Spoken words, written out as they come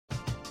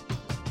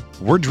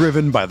We're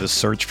driven by the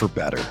search for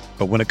better.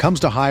 But when it comes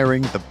to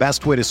hiring, the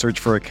best way to search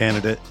for a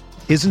candidate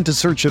isn't to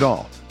search at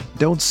all.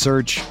 Don't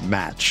search,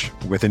 match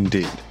with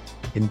Indeed.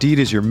 Indeed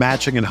is your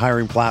matching and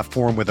hiring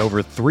platform with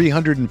over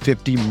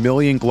 350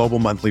 million global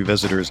monthly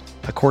visitors,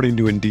 according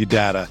to Indeed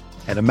data,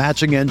 and a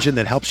matching engine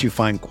that helps you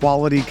find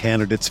quality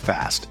candidates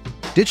fast.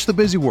 Ditch the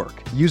busy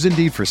work. Use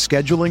Indeed for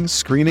scheduling,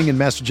 screening, and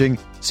messaging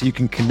so you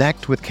can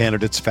connect with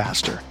candidates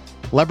faster.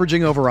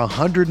 Leveraging over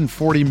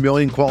 140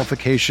 million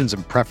qualifications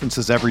and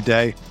preferences every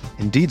day,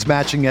 Indeed's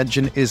matching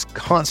engine is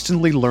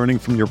constantly learning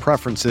from your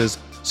preferences,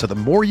 so the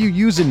more you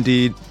use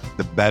Indeed,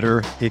 the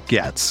better it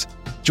gets.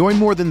 Join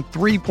more than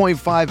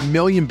 3.5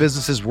 million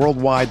businesses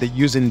worldwide that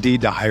use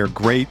Indeed to hire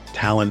great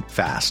talent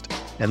fast.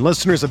 And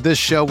listeners of this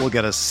show will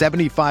get a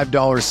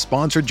 $75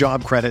 sponsored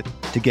job credit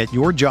to get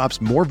your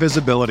jobs more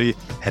visibility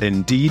at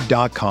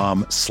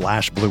Indeed.com/Blue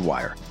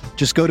Wire.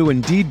 Just go to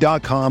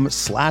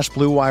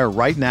Indeed.com/Blue Wire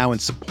right now and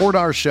support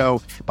our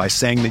show by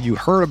saying that you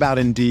heard about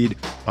Indeed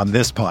on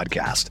this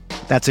podcast.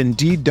 That's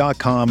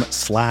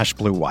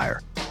Indeed.com/Blue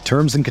Wire.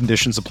 Terms and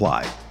conditions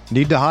apply.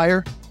 Need to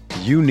hire?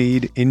 You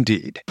need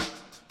Indeed.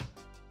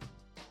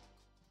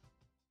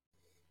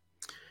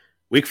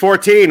 Week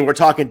 14, we're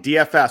talking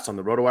DFS on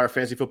the RotoWire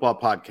Fantasy Football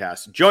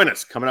Podcast. Join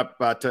us coming up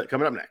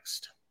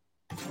next.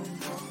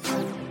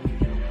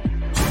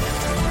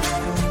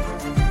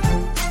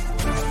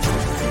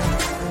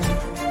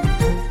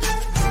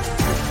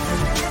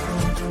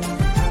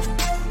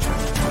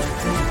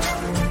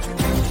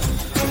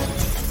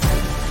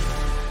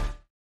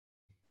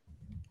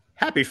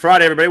 Happy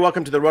Friday, everybody.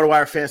 Welcome to the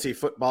RotoWire Fantasy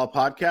Football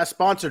Podcast,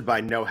 sponsored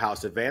by No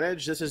House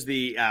Advantage. This is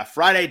the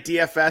Friday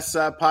DFS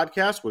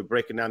podcast. We're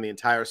breaking down the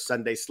entire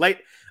Sunday slate.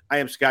 I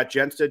am Scott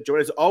Jensen,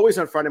 joined as always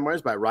on Friday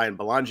mornings by Ryan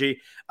Belangi.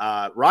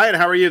 Ryan,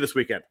 how are you this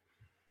weekend?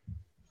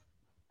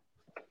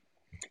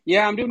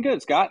 Yeah, I'm doing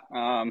good, Scott.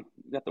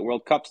 Got the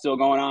World Cup still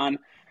going on,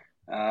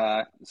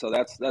 so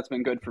that's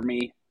been good for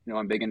me. You know,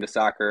 I'm big into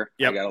soccer.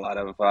 Yep. I got a lot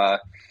of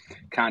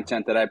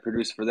content that I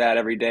produce for that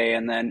every day.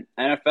 And then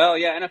NFL,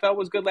 NFL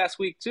was good last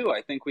week too.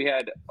 I think we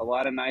had a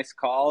lot of nice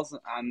calls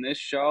on this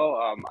show.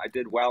 I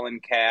did well in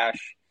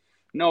cash.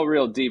 No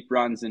real deep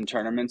runs in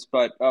tournaments,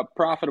 but a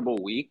profitable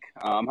week.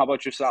 How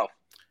about yourself?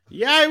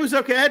 Yeah, it was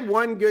okay. I had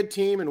one good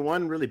team and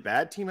one really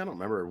bad team. I don't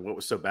remember what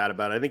was so bad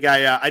about it. I think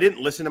I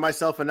didn't listen to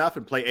myself enough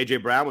and play A.J.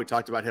 Brown. We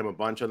talked about him a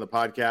bunch on the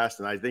podcast,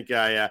 and I think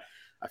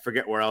I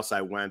forget where else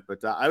I went,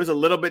 but I was a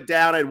little bit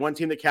down. I had one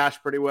team that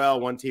cashed pretty well,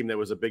 one team that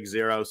was a big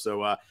zero.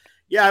 So, I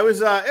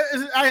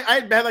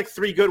had like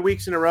 3 good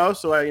weeks in a row.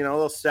 So, a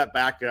little step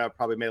back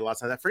probably made a lot of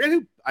sense. I forget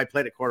who I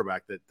played at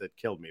quarterback that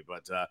killed me,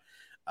 but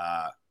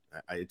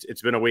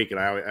it's been a week and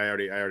I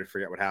already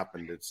forget what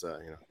happened. It's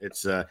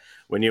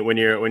when you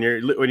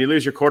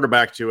lose your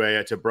quarterback to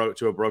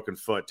a broken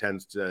foot,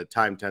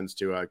 time tends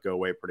to go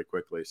away pretty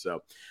quickly.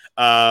 So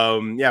we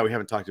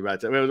haven't talked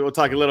about that. We'll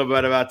talk a little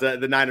bit about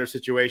the Niners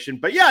situation,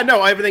 but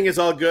everything is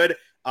all good.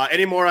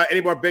 Any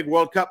more big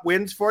World Cup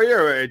wins for you,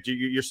 or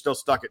you're still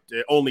stuck at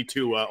only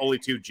two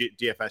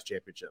DFS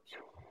championships?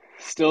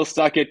 Still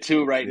stuck at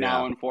 2 right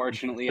now,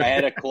 unfortunately. I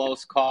had a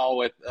close call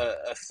with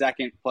a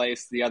second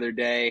place the other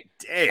day.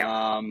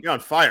 Damn, you're on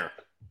fire.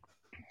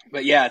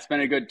 But yeah, it's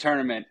been a good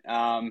tournament.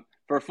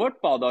 For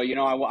football, though,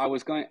 I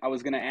was going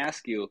to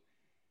ask you.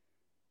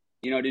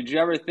 Did you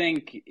ever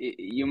think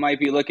you might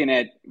be looking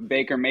at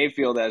Baker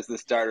Mayfield as the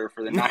starter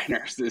for the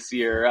Niners this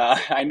year?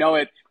 I know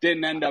it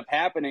didn't end up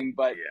happening,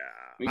 but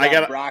we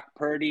got Brock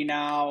Purdy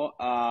now.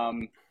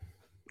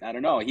 I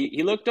don't know.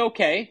 He looked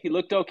okay. He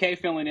looked okay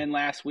filling in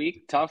last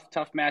week. Tough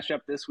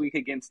matchup this week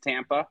against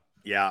Tampa.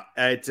 Yeah,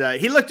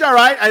 he looked all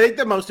right. I think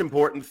the most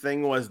important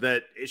thing was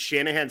that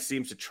Shanahan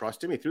seems to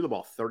trust him. He threw the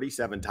ball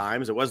 37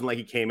 times. It wasn't like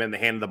he came in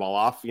and handed the ball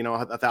off,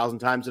 1,000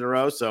 times in a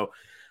row. So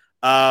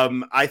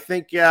I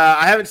think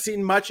I haven't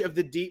seen much of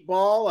the deep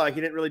ball. He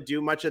didn't really do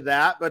much of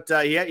that, but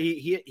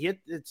he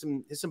hit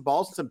some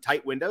balls in some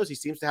tight windows. He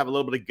seems to have a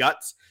little bit of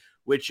guts,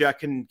 which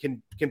can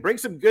bring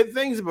some good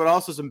things, but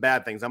also some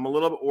bad things. I'm a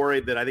little bit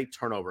worried that I think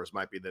turnovers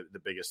might be the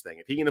biggest thing.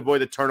 If he can avoid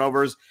the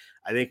turnovers,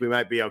 I think we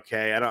might be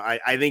okay.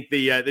 I think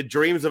the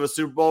dreams of a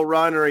Super Bowl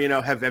run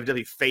have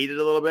definitely faded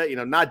a little bit.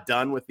 Not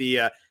done with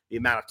the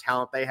amount of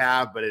talent they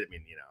have, but a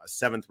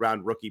 7th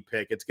round rookie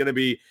pick. It's gonna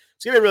be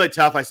really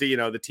tough. I see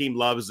the team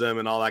loves them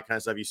and all that kind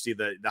of stuff. You see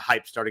the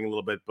hype starting a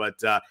little bit, but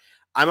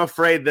I'm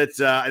afraid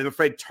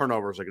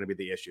turnovers are going to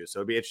be the issue. So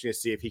it'll be interesting to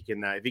see if he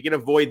can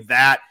avoid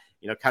that.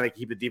 Kind of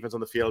keep the defense on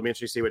the field. It'll be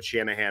interesting to see what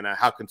Shanahan,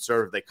 how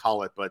conservative they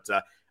call it. But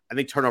I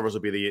think turnovers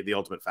will be the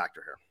ultimate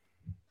factor here.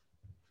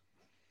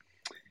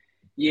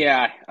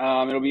 Yeah,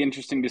 it'll be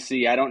interesting to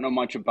see. I don't know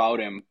much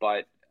about him,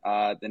 but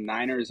the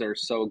Niners are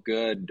so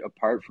good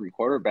apart from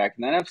quarterback.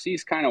 And the NFC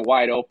is kind of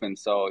wide open,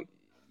 so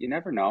you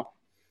never know.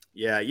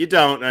 Yeah, you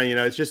don't.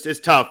 It's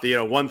tough.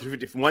 1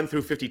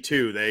 through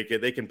 52,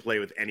 they can play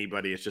with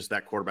anybody. It's just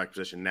that quarterback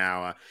position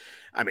now.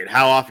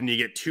 How often do you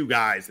get 2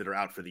 guys that are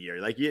out for the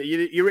year? Like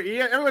every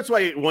once in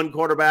a while, one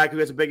quarterback who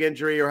has a big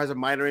injury or has a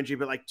minor injury,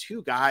 but like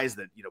 2 guys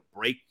that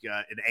break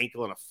an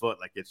ankle and a foot,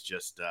 like it's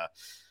just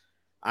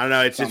I don't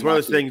know. It's Some one of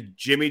those lucky. things.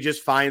 Jimmy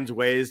just finds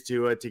ways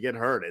to get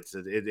hurt.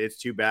 It's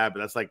too bad, but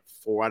that's like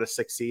 4 out of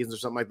 6 seasons or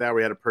something like that.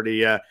 We had a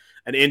pretty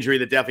an injury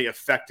that definitely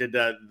affected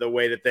the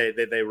way that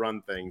they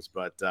run things.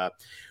 But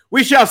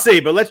we shall see.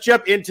 But let's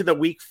jump into the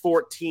Week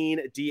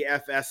 14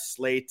 DFS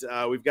slate.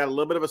 We've got a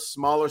little bit of a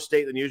smaller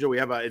slate than usual.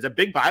 It's a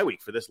big bye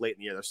week for this late in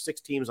the year. There's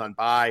 6 teams on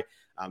bye.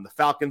 The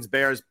Falcons,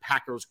 Bears,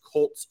 Packers,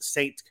 Colts,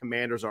 Saints,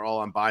 Commanders are all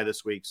on bye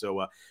this week,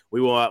 so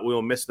we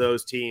will miss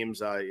those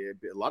teams. A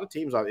lot of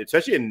teams,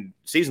 especially in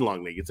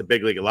season-long league, it's a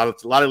big league. A lot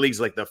of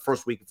leagues like the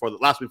last week before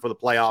the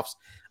playoffs,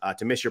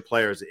 to miss your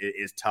players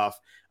is tough.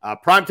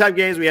 Primetime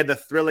games, we had the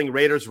thrilling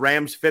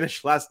Raiders-Rams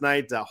finish last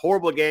night. A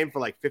horrible game for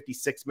like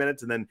 56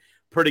 minutes, and then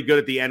pretty good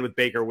at the end with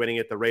Baker winning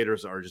it. The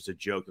Raiders are just a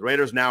joke. The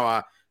Raiders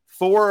now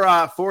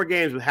four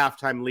games with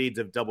halftime leads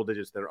of double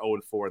digits. They're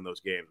 0-4 in those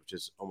games, which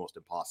is almost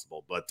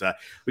impossible. But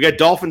we got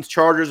Dolphins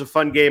Chargers, a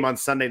fun game on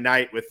Sunday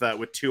night with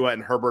Tua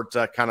and Herbert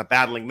kind of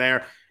battling there.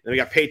 And then we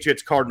got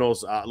Patriots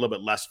Cardinals, a little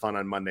bit less fun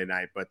on Monday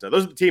night. But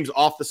those are the teams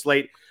off the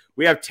slate.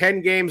 We have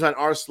 10 games on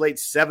our slate,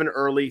 7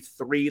 early,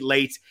 3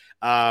 late.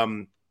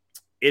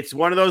 It's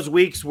one of those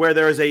weeks where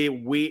there's a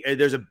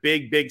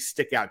big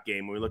stick out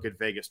game when we look at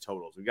Vegas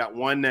totals. We got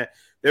one.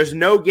 There's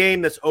no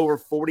game that's over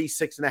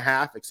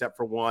 46.5 except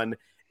for one.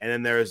 And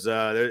then there's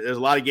a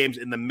lot of games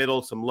in the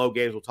middle, some low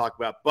games we'll talk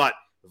about. But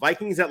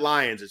Vikings at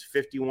Lions is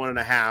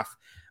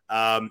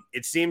 51.5.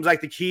 It seems like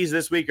the keys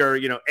this week are,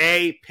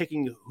 A,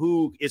 picking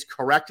who is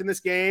correct in this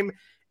game,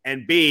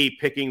 and B,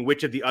 picking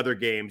which of the other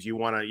games you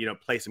want to,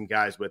 play some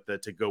guys with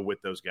to go with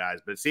those guys.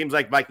 But it seems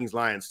like Vikings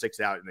Lions sticks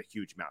out in a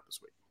huge amount this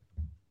week.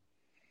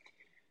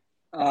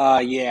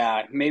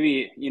 Yeah,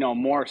 maybe,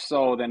 more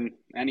so than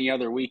any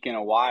other week in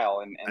a while.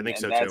 And I think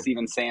so that's too.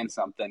 even saying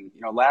something.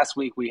 Last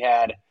week we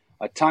had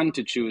a ton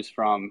to choose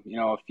from,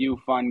 a few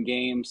fun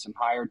games, some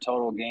higher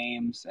total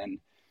games, and,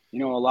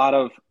 a lot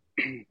of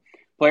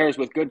players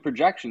with good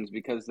projections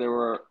because there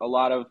were a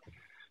lot of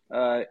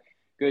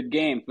good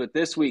games. But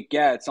this week,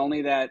 it's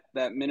only that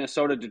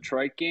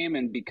Minnesota-Detroit game.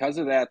 And because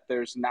of that,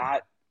 there's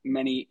not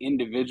many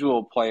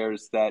individual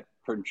players that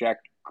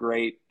project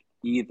great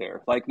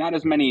either. Like not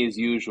as many as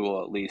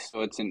usual, at least.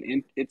 So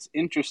it's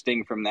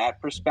interesting from that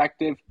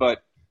perspective.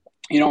 But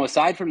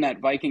aside from that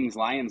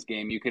Vikings-Lions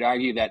game, you could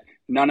argue that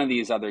none of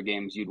these other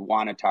games you'd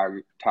want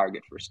to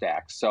target for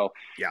stacks. So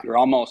You're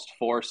almost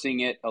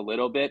forcing it a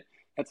little bit.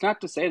 That's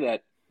not to say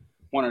that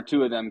one or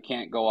two of them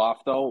can't go off,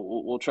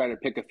 though. We'll try to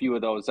pick a few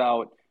of those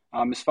out.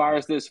 As far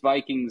as this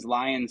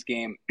Vikings-Lions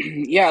game,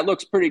 it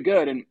looks pretty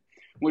good. And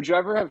would you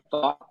ever have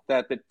thought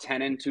that the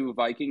 10-2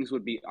 Vikings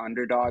would be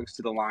underdogs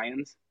to the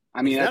Lions?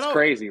 I mean, that's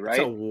crazy, right?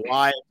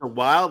 It's a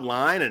wild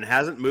line and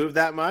hasn't moved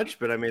that much.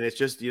 But, I mean, it's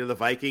just, the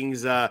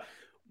Vikings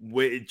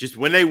just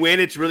when they win,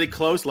 it's really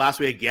close. Last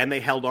week, again,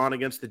 they held on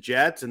against the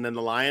Jets, and then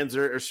the Lions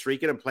are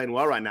streaking and playing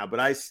well right now. But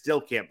I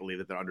still can't believe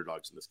that they're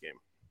underdogs in this game.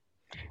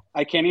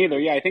 I can't either.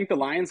 Yeah, I think the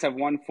Lions have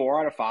won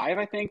 4 out of 5,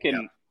 I think,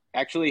 and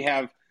actually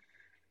have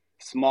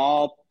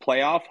small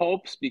playoff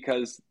hopes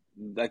because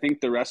I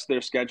think the rest of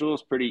their schedule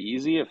is pretty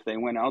easy. If they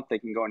win out, they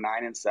can go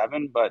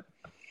 9-7. But,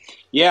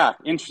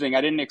 interesting.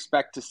 I didn't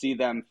expect to see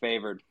them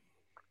favored.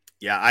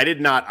 Yeah, I did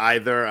not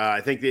either.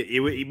 I think that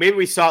maybe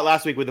we saw it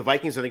last week with the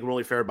Vikings. I think we're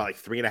only favored by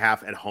like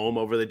 3.5 at home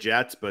over the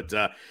Jets. But,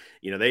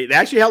 they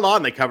actually held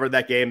on. They covered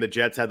that game. The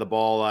Jets had the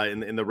ball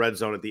in the red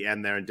zone at the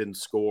end there and didn't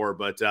score.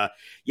 But, I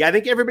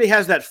think everybody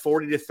has that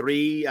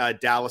 40-3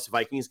 Dallas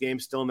Vikings game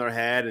still in their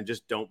head and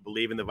just don't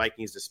believe in the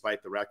Vikings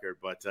despite the record.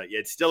 But,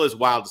 it still is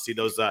wild to see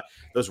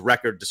those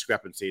record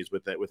discrepancies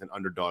with an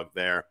underdog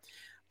there.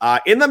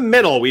 In the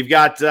middle, we've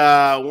got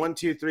 1,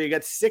 2, 3. We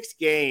got 6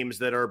 games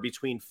that are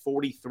between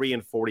 43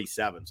 and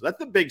 47. So that's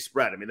the big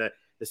spread. I mean,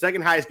 the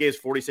second highest game is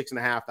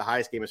 46.5. The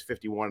highest game is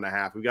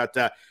 51.5. We've got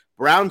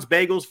Browns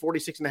Bagels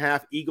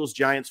 46.5, Eagles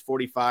Giants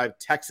 45,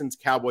 Texans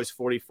Cowboys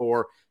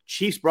 44,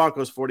 Chiefs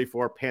Broncos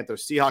 44,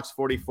 Panthers Seahawks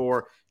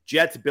 44,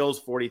 Jets Bills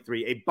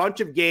 43. A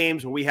bunch of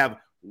games where we have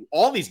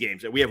all these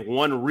games that we have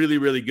one really,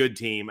 really good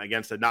team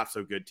against a not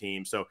so good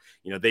team. So,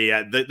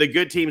 the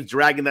good team's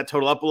dragging that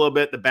total up a little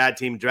bit. The bad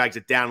team drags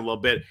it down a little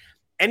bit.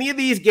 Any of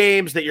these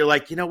games that you're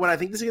like, you know what, I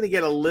think this is going to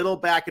get a little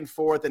back and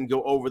forth and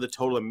go over the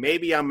total, and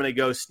maybe I'm going to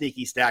go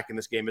sneaky stack in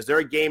this game. Is there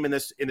a game in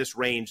this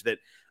range that,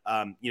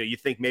 you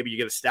think maybe you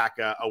get a stack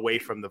away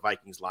from the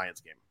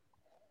Vikings-Lions game?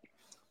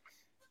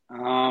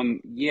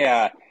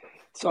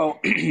 So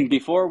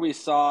before we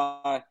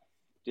saw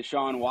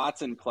Deshaun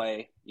Watson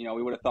play,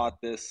 we would have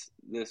thought this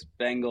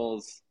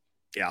Bengals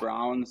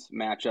Browns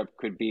matchup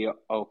could be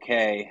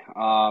okay.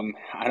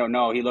 I don't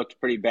know. He looked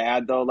pretty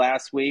bad though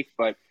last week,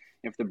 but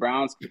if the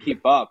Browns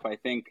keep up, I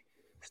think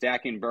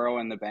stacking Burrow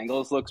and the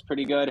Bengals looks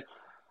pretty good.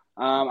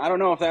 I don't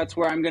know if that's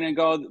where I'm going to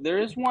go. There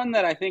is one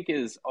that I think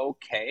is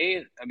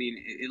okay. I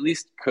mean, at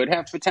least could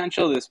have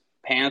potential. This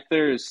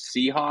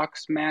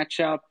Panthers-Seahawks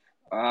matchup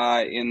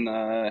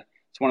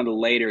it's one of the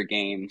later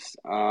games.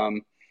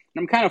 And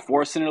I'm kind of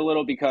forcing it a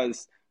little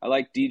because I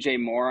like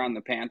DJ Moore on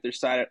the Panthers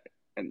side,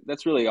 and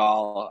that's really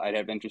all I'd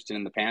have interest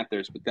in the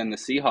Panthers. But then the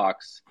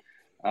Seahawks,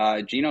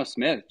 Geno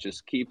Smith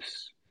just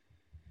keeps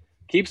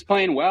Keeps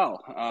playing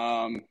well.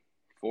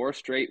 4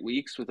 straight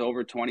weeks with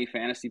over 20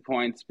 fantasy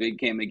points. Big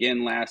game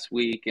again last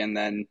week, and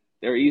then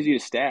they're easy to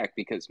stack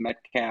because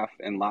Metcalf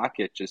and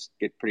Lockett just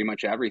get pretty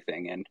much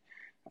everything. And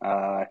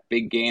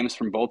big games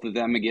from both of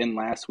them again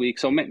last week.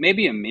 So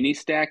maybe a mini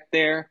stack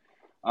there.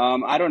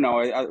 I don't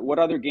know. What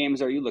other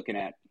games are you looking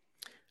at?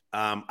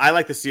 I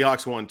like the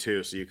Seahawks one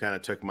too, so you kind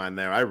of took mine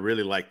there. I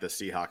really like the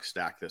Seahawks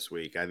stack this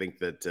week. I think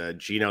that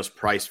Geno's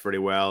priced pretty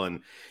well,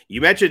 and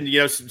you mentioned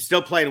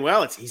still playing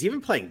well. He's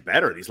even playing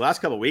better these last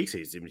couple of weeks.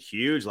 He's been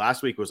huge.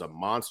 Last week was a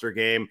monster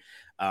game,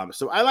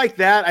 so I like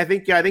that. I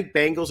think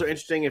Bengals are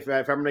interesting. If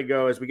I'm going to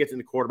go as we get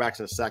into quarterbacks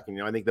in a second,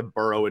 I think the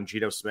Burrow and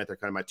Geno Smith are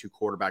kind of my 2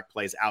 quarterback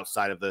plays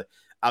outside of the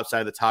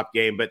top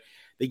game, but.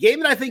 The game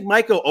that I think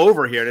might go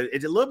over here,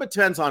 it a little bit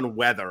depends on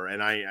weather,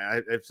 and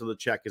I have to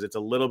check because it's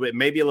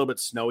maybe a little bit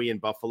snowy in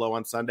Buffalo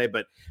on Sunday.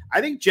 But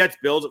I think Jets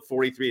Bills at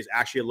 43 is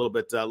actually a little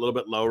bit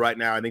low right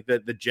now. I think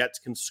that the Jets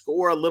can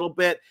score a little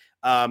bit.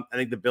 I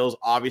think the Bills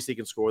obviously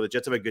can score. The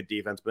Jets have a good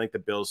defense, but I think the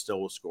Bills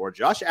still will score.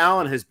 Josh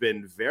Allen has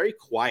been very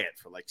quiet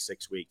for like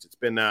 6 weeks. It's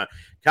been kind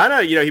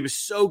of, he was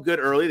so good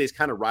early that he's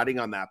kind of riding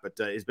on that, but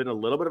it's been a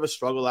little bit of a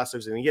struggle last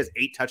season. I think he has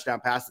 8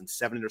 touchdown passes and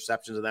 7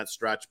 interceptions in that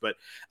stretch, but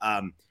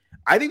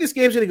I think this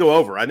game's going to go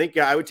over. I think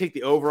I would take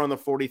the over on the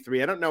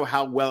 43. I don't know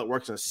how well it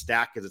works in a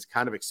stack because it's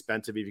kind of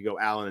expensive if you go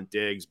Allen and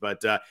Diggs,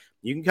 but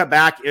you can come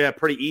back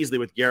pretty easily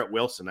with Garrett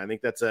Wilson. I think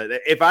that's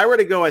if I were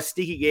to go a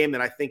sneaky game that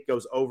I think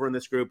goes over in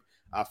this group,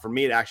 for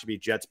me, it'd actually be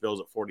Jets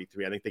Bills at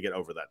 43. I think they get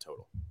over that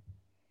total.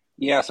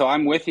 Yeah, so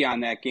I'm with you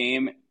on that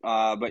game,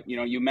 but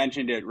you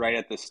mentioned it right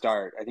at the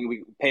start. I think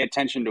we pay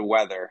attention to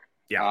weather.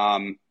 Yeah.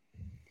 I'm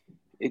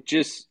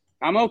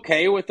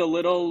okay with a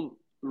little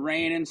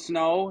rain and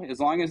snow as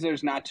long as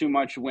there's not too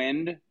much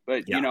wind,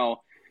 but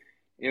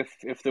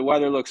if the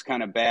weather looks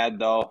kind of bad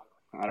though,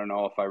 I don't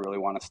know if I really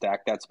want to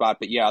stack that spot,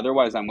 but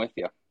otherwise I'm with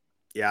you.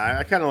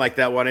 I kind of like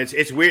that one.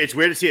 It's weird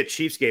to see a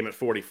Chiefs game at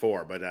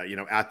 44, but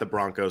at the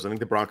Broncos, I think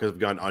the Broncos have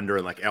gone under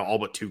in like all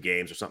but 2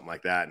 games or something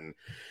like that, and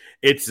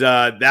it's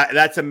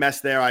that's a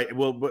mess there.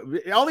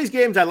 All these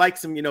games I like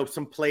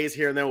some plays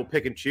here and there. We'll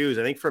pick and choose.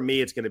 I think for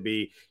me it's going to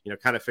be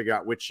kind of figure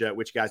out which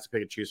guys to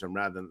pick and choose from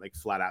rather than like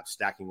flat out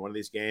stacking one of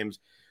these games.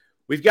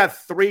 We've got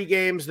 3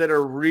 games that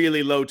are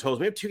really low totals.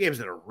 We have 2 games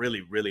that are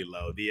really, really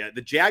low. The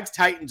Jags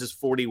Titans is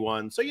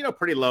 41, so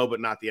pretty low, but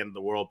not the end of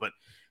the world. But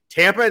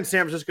Tampa and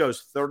San Francisco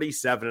is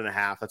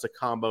 37.5. That's a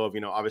combo of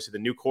obviously the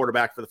new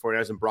quarterback for the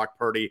 49ers and Brock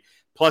Purdy,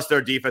 plus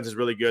their defense is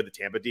really good. The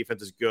Tampa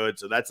defense is good,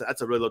 so that's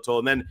a really low total.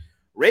 And then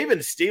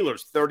Ravens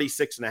Steelers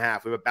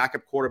 36.5. We have a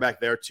backup quarterback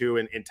there too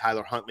in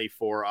Tyler Huntley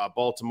for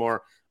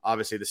Baltimore.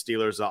 Obviously, the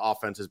Steelers'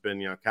 offense has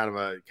been kind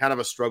of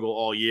a struggle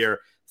all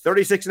year.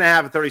 36.5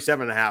 and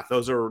 37.5.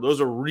 Those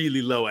are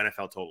really low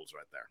NFL totals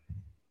right there.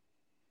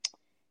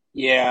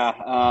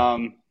 Yeah,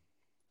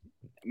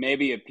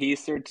 maybe a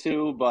piece or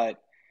 2, but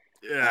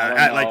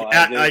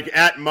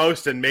at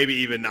most, and maybe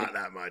even not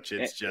that much.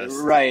 It's just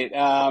right.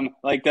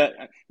 Like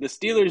the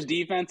Steelers'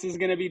 defense is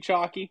going to be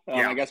chalky.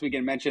 I guess we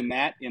can mention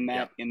that in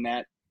that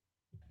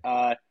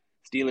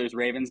Steelers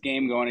Ravens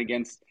game going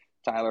against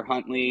Tyler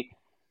Huntley.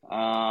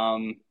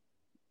 I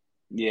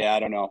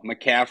don't know.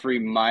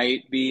 McCaffrey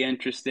might be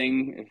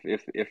interesting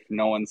if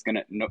nobody's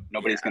gonna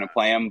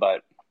play him,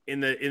 but in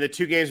the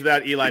 2 games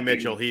without Eli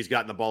Mitchell, he's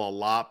gotten the ball a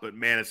lot, but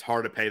man, it's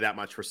hard to pay that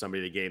much for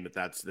somebody in a game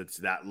that's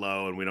that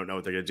low, and we don't know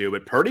what they're gonna do.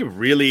 But Purdy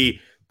really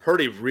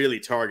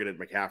targeted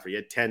McCaffrey. He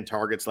had 10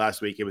 targets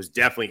last week. It was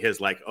definitely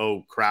his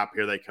oh crap,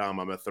 here they come.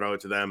 I'm gonna throw it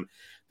to them.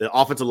 The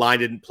offensive line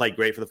didn't play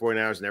great for the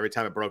 49ers, and every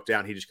time it broke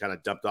down, he just kind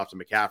of dumped off to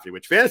McCaffrey,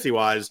 which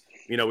fantasy-wise,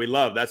 we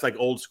love. That's like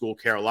old school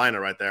Carolina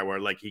right there, where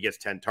he gets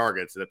 10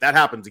 targets. And if that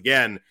happens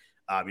again,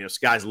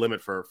 sky's the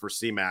limit for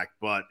C-Mac,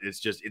 but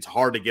it's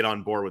hard to get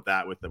on board with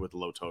that with the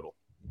low total.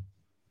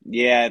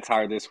 Yeah, it's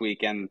hard this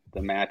weekend. The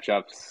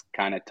matchup's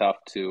kind of tough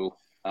too.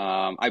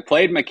 I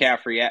played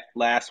McCaffrey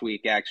last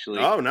week actually.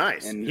 Oh,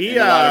 nice. And a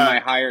lot of my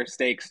higher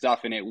stake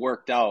stuff, and it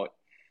worked out.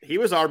 He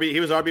was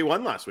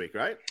RB1 last week,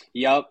 right?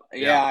 Yep.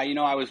 Yeah.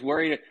 I was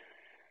worried.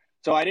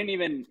 So I didn't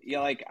even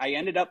I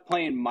ended up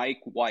playing Mike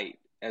White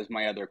as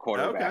my other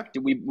quarterback.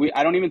 Okay.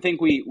 I don't even think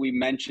we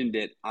mentioned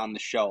it on the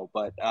show,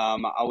 but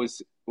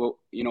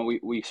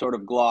we sort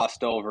of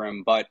glossed over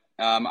him. But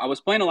I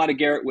was playing a lot of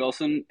Garrett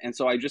Wilson, and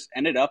so I just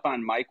ended up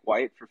on Mike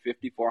White for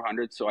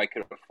 5,400, so I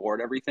could afford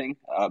everything.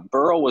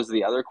 Burrow was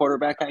the other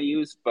quarterback I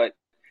used, but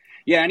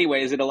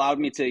anyways, it allowed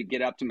me to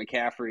get up to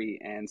McCaffrey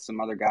and some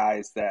other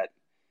guys that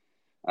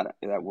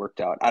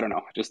worked out. I don't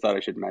know. Just thought I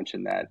should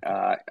mention that.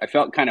 I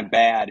felt kind of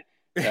bad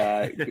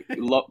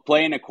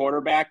playing a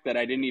quarterback that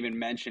I didn't even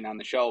mention on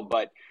the show,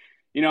 but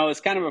it's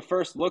kind of a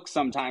first look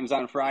sometimes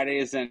on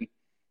Fridays, and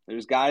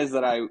there's guys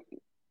that I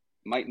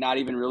might not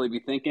even really be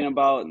thinking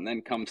about, and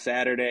then come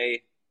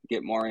Saturday,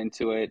 get more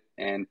into it,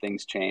 and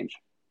things change.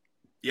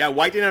 Yeah,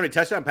 White didn't have any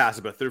touchdown passes,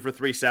 but threw for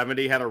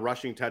 370, had a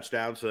rushing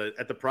touchdown. So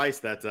at the price,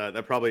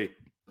 that probably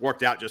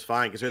worked out just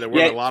fine, because there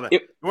weren't a lot of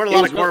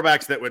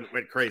quarterbacks that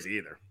went crazy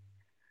either.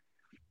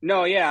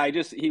 No, yeah,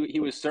 he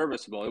was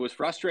serviceable. It was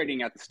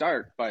frustrating at the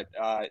start, but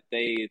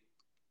they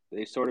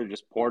they sort of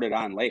just poured it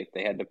on late.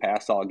 They had to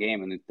pass all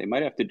game, and they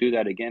might have to do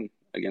that again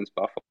against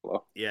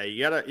Buffalo. Yeah,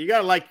 you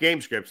gotta like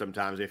game script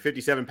sometimes.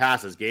 57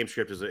 passes, game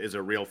script is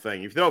a real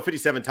thing. If you throw it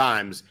 57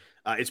 times,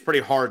 it's pretty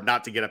hard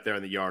not to get up there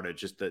in the yardage,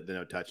 just the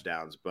no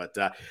touchdowns. But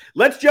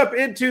let's jump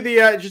into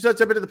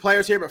the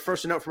players here. But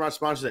first, a note from our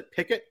sponsors at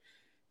Pickett.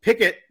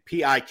 Pickett,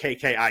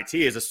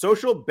 P-I-K-K-I-T, is a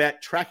social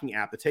bet tracking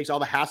app that takes all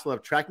the hassle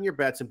of tracking your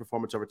bets and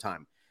performance over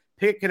time.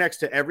 Pickett connects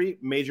to every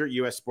major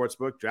U.S.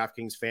 sportsbook,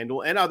 DraftKings,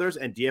 FanDuel, and others,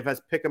 and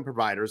DFS Pick'em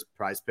providers,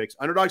 Prize Picks,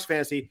 Underdogs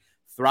Fantasy,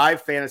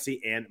 Thrive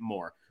Fantasy, and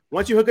more.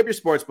 Once you hook up your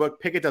sportsbook,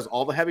 Pickett does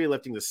all the heavy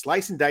lifting to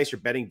slice and dice your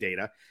betting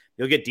data.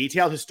 You'll get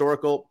detailed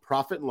historical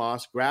profit and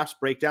loss, graphs,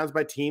 breakdowns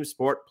by team,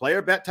 sport,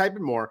 player, bet type,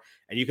 and more.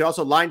 And you can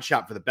also line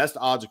shop for the best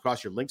odds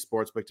across your linked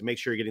sportsbook to make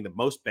sure you're getting the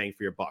most bang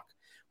for your buck.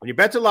 When your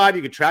bets are live,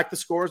 you can track the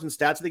scores and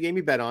stats of the game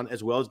you bet on,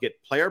 as well as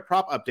get player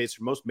prop updates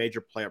from most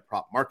major player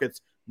prop markets.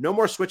 No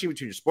more switching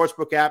between your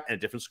sportsbook app and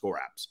different score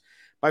apps.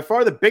 By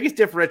far, the biggest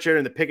differentiator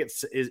in the Pickett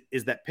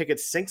is that Pickett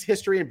syncs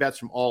history and bets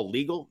from all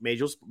legal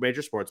major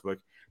sportsbook.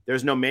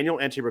 There's no manual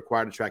entry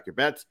required to track your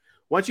bets.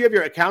 Once you have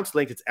your accounts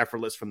linked, it's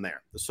effortless from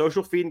there. The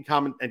social feed and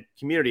comment and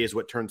community is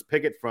what turns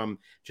Pickett from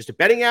just a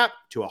betting app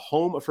to a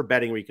home for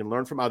betting, where you can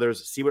learn from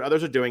others, see what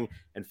others are doing,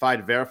 and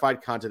find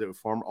verified content that will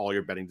inform all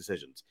your betting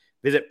decisions.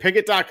 Visit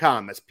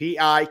Pickett.com. That's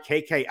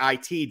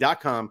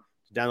Pickit.com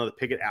to download the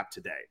Pickett app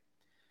today.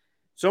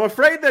 So I'm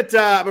afraid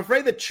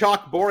that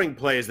chalk boring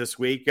plays this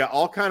week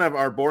all kind of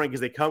are boring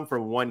because they come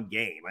from one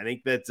game. I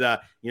think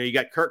that you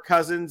got Kirk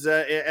Cousins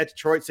at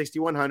Detroit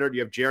 6,100.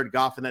 You have Jared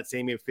Goff in that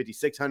same game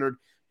 5,600.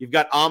 You've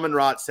got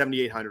Amon-Ra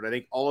 7,800. I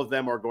think all of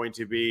them are going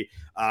to be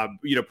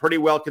pretty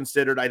well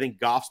considered. I think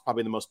Goff's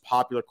probably the most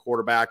popular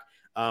quarterback.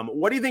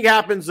 What do you think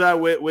happens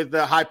with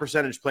the high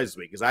percentage plays this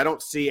week? Because I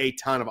don't see a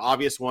ton of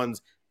obvious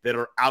ones that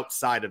are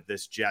outside of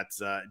this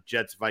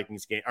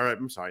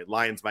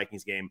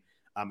Lions-Vikings game.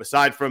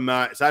 Aside from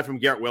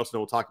Garrett Wilson,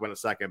 we'll talk about in a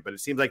second, but it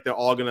seems like the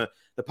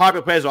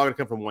popular players are all gonna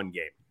come from one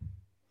game.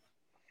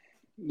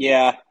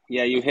 Yeah,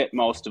 you hit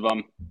most of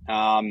them.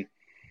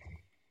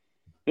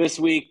 This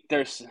week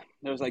there's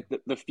like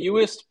the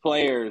fewest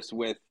players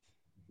with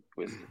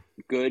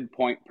good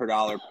point per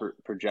dollar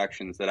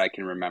projections that I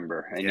can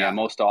remember, and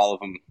most all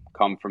of them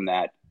come from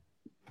that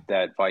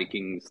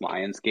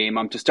Vikings-Lions game.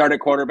 To start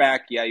at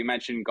quarterback, you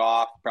mentioned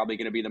Goff, probably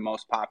going to be the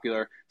most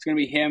popular. It's going to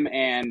be him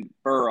and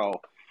Burrow.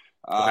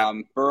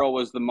 Burrow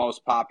was the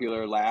most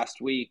popular last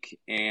week,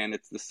 and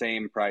it's the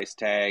same price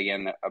tag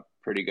and a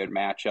pretty good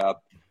matchup.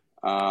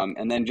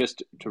 And then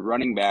just to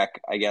running back,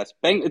 I guess,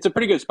 it's a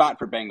pretty good spot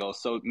for Bengals.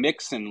 So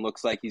Mixon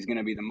looks like he's going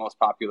to be the most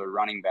popular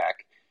running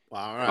back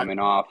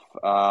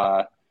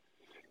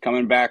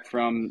coming back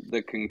from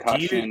the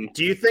concussion.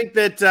 Do you think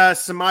that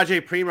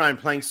Samaje Perine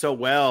playing so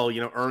well,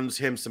 earns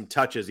him some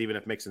touches even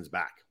if Mixon's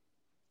back?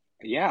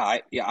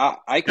 I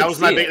could that was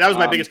see that was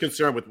my biggest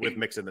concern with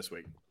Mixon this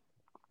week.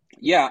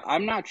 Yeah,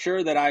 I'm not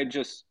sure that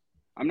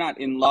I'm not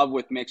in love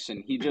with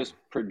Mixon. He just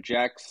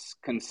projects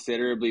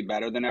considerably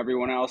better than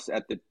everyone else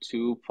at the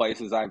two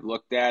places I've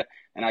looked at,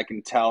 and I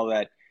can tell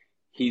that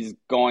he's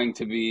going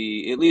to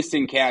be, at least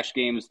in cash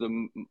games,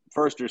 the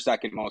first or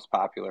second most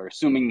popular,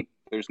 assuming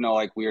there's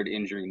no weird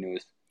injury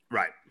news.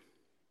 Right.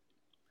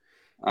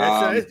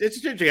 It's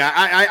interesting.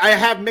 I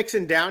have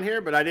Mixon down here,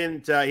 but I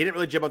didn't. He didn't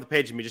really jump off the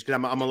page to me just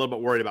because I'm a little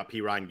bit worried about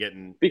Perine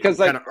getting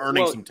kind of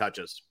earning some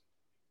touches.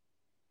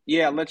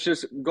 Yeah, let's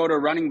just go to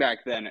running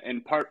back then.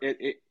 And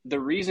the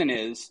reason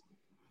is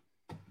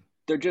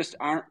there just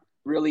aren't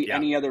really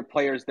any other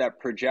players that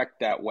project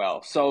that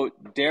well. So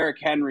Derrick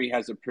Henry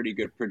has a pretty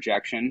good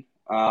projection.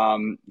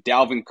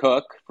 Dalvin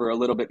Cook for a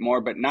little bit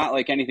more, but not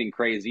anything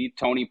crazy.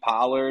 Tony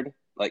Pollard,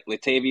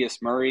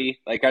 Latavius Murray.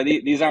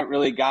 These aren't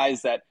really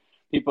guys that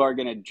people are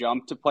going to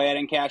jump to play at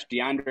in cash.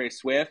 DeAndre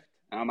Swift.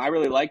 I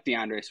really like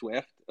DeAndre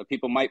Swift.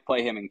 People might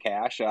play him in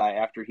cash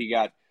after he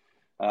got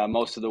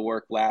most of the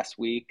work last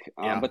week.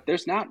 But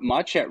there's not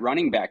much at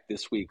running back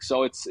this week.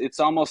 So it's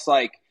almost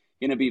like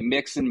going to be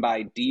Mixon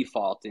by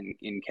default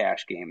in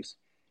cash games.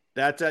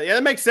 That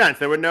makes sense.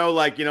 There were no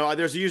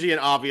there's usually an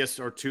obvious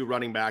or two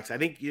running backs. I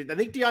think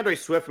DeAndre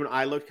Swift, when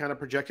I looked, kind of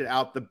projected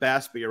out the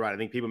best, but you're right. I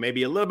think people may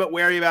be a little bit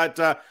wary about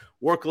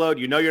workload.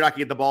 You're not going to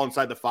get the ball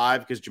inside the 5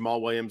 because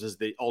Jamal Williams is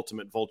the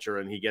ultimate vulture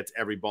and he gets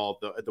every ball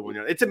at the 1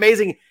 yard. It's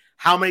amazing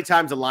how many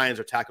times the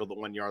Lions are tackled at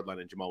the 1 yard line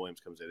and Jamal Williams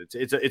comes in.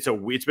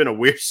 It's been a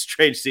weird,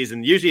 strange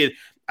season. Usually,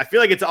 I feel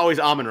like it's always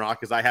Amon-Ra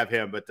because I have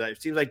him, but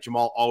it seems like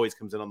Jamal always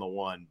comes in on the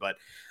 1. But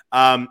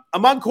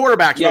among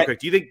quarterbacks, real quick,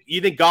 do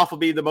you think Goff will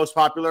be the most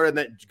popular, and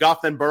that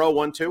Goff then Burrow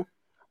 1-2?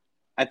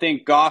 I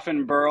think Goff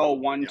and Burrow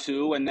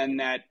 1-2, and then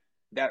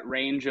that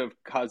range of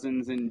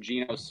Cousins and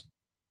Geno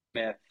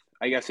Smith.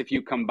 I guess if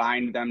you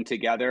combine them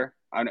together,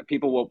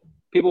 people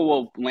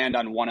will land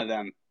on one of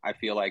them. I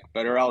feel like,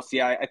 but or else,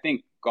 I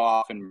think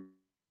Goff and.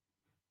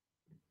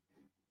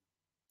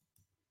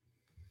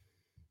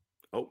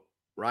 Oh,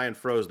 Ryan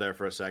froze there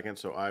for a second,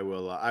 so I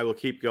will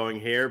keep going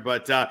here,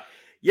 but.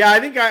 Yeah, I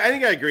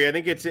agree. I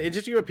think it's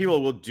interesting what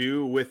people will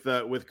do with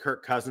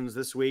Kirk Cousins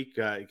this week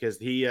because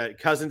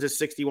Cousins is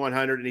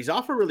 6,100 and he's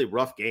off a really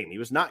rough game. He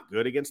was not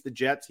good against the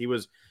Jets. He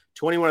was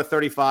 21 of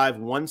 35,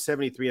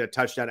 173 and a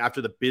touchdown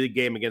after the big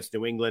game against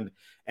New England.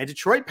 And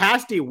Detroit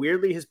pass D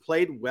weirdly has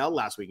played well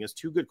last week against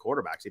two good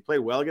quarterbacks. He played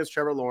well against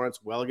Trevor Lawrence,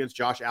 well against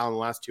Josh Allen the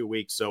last 2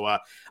 weeks. So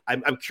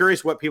I'm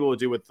curious what people will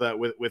do with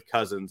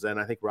Cousins.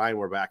 And I think Ryan,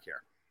 we're back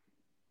here.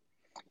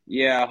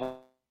 Yeah.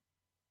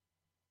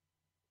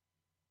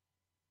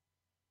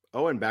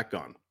 Oh, and back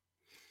on.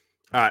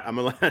 All right,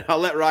 I'll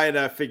let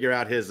Ryan figure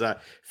out his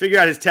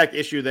tech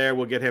issue there.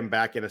 We'll get him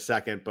back in a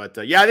second, but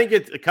I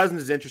think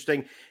Cousins is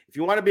interesting. If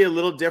you want to be a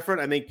little different,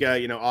 I think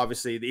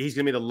obviously he's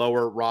going to be the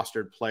lower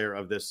rostered player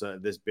of this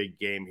big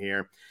game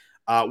here.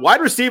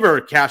 Wide receiver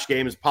cash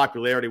game's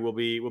popularity will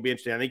be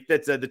interesting. I think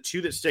that the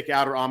two that stick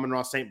out are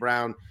Amon-Ra St.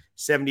 Brown,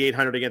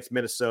 7,800 against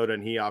Minnesota,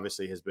 and he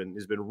obviously has been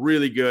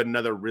really good.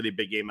 Another really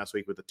big game last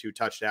week with the 2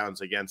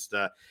 touchdowns against.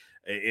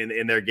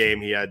 In their game,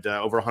 he had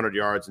over 100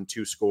 yards and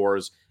 2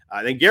 scores.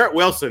 Then Garrett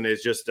Wilson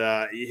is just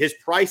his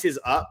price is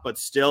up, but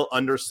still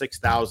under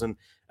 6,000.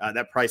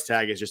 That price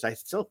tag is just, I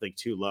still think,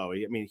 too low.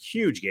 I mean,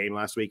 huge game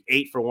last week,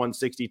 8 for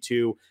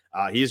 162.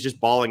 He's just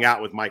balling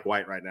out with Mike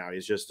White right now.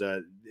 He's just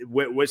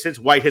since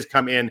White has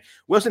come in,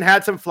 Wilson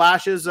had some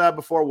flashes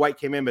before White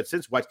came in, but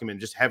since White came in,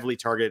 just heavily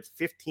targeted,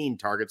 15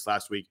 targets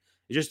last week.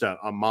 Just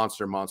a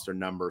monster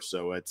number.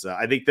 So it's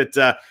I think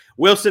that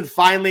Wilson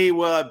finally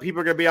people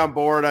are going to be on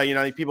board.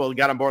 People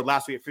got on board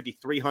last week at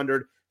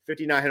 5,300,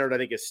 5,900. I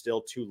think is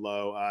still too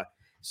low.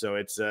 So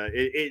it's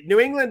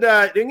New England.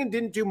 New England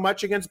didn't do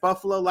much against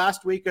Buffalo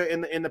last week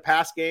in the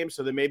past game.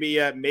 So then maybe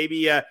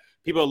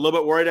people are a little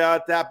bit worried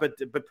about that.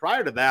 But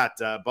prior to that,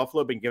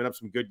 Buffalo have been giving up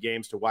some good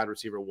games to wide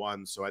receiver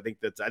 1. So I think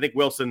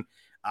Wilson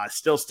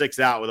still sticks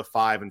out with a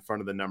 5 in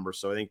front of the number.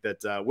 So I think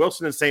that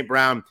Wilson and St.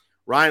 Brown.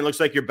 Ryan, looks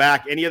like you're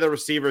back. Any other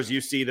receivers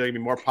you see that are going to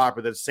be more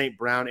popular than St.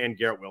 Brown and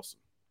Garrett Wilson?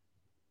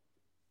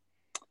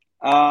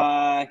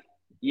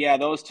 Yeah,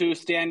 those two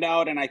stand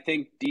out, and I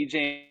think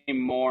DJ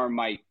Moore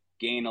might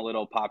gain a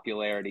little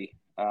popularity.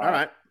 All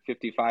right.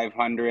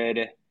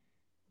 5,500,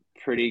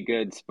 pretty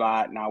good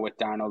spot now with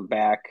Darnold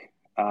back.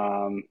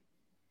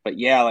 But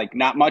yeah, like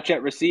not much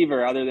at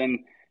receiver other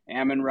than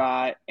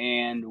Amon-Ra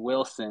and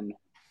Wilson.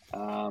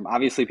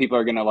 Obviously people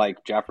are going to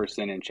like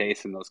Jefferson and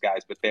Chase and those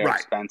guys, but they're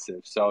expensive.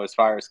 So as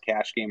far as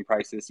cash game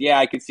prices, yeah,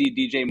 I could see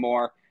DJ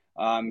Moore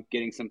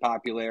getting some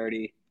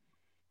popularity.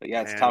 But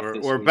yeah, it's tough.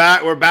 We're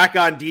back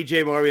on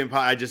DJ Moore.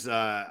 I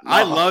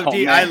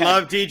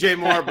love DJ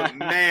Moore, but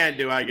man,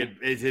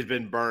 it has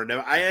been burned.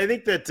 I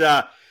think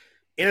that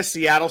in a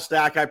Seattle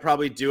stack, I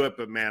probably do it,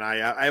 but man,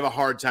 I have a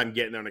hard time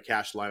getting there in a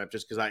cash lineup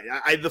just because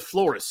the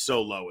floor is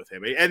so low with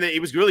him. And he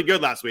was really good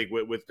last week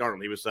with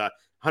Darnold. He was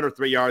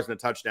 103 yards and a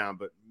touchdown,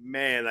 but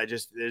man,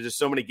 there's just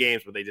so many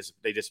games where they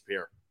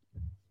disappear.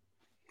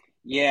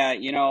 Yeah,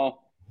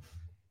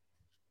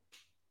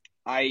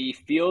 I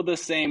feel the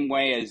same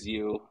way as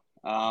you,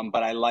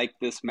 but I like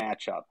this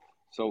matchup.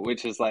 So,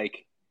 which is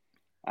like,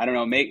 I don't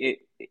know, make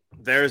it.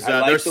 There's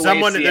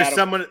someone in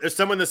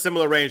the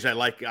similar range I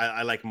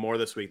like more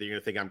this week that you're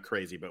gonna think I'm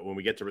crazy, but when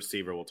we get to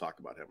receiver, we'll talk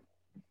about him.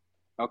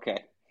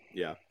 Okay.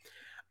 Yeah.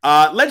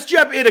 Let's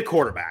jump into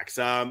quarterbacks.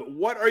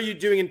 What are you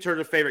doing in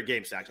terms of favorite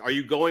game stacks? Are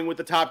you going with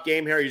the top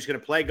game here? Are you just going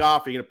to play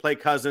Goff? Are you going to play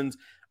Cousins?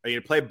 Are you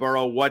going to play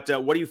Burrow? What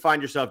do you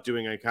find yourself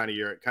doing in kind of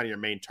your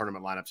main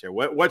tournament lineups here?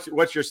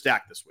 What's your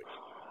stack this week?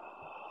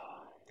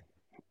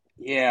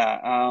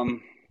 Yeah,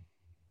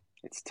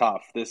 it's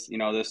tough. This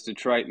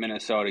Detroit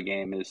Minnesota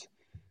game is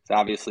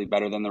obviously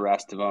better than the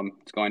rest of them.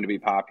 It's going to be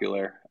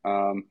popular.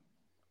 If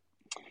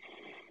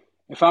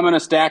I'm going to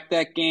stack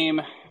that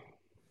game,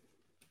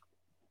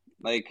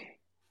 like.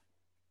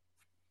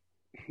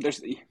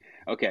 There's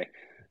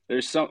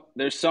so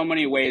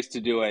many ways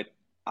to do it.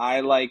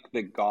 I like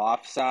the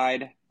Goff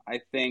side,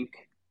 I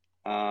think.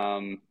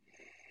 I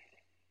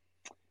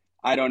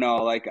don't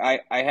know. Like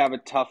I have a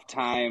tough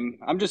time.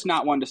 I'm just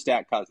not one to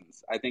stack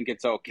Cousins. I think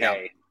it's okay.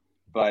 Yeah.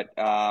 But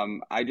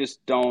I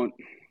just don't,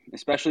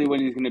 especially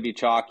when he's going to be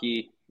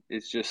chalky.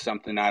 It's just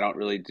something I don't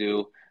really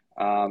do.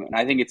 And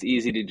I think it's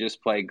easy to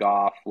just play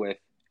Goff with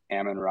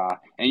Amon-Ra.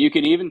 And you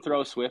can even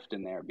throw Swift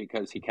in there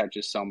because he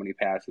catches so many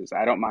passes.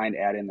 I don't mind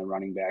adding the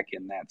running back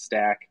in that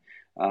stack.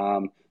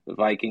 The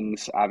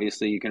Vikings,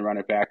 obviously, you can run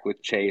it back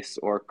with Chase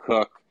or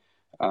Cook.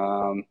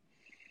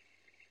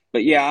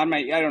 But yeah,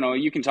 I don't know.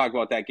 You can talk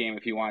about that game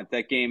if you want.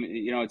 That game,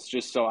 it's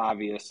just so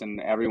obvious,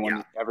 and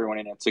everyone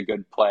in it's a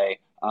good play.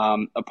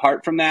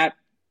 Apart from that,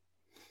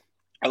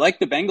 I like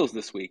the Bengals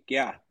this week.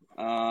 Yeah.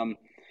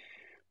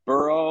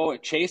 Burrow,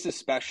 Chase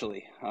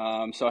especially.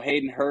 So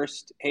Hayden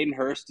Hurst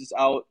is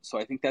out, so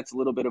I think that's a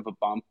little bit of a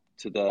bump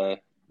to the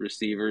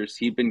receivers.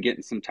 He'd been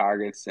getting some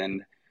targets,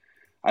 and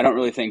I don't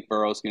really think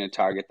Burrow's going to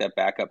target that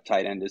backup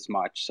tight end as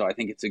much. So I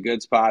think it's a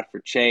good spot for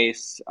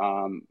Chase.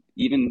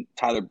 Even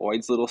Tyler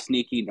Boyd's a little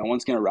sneaky. No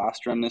one's going to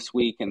roster him this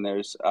week, and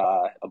there's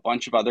a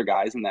bunch of other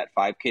guys in that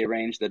 5K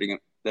range that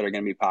are going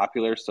to be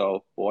popular.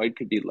 So Boyd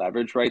could be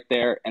leveraged right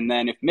there. And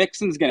then if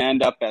Mixon's going to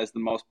end up as the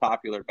most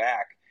popular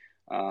back,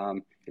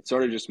 it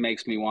sort of just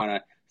makes me want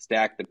to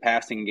stack the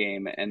passing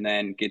game and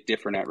then get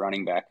different at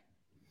running back.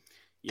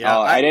 Yeah,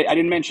 I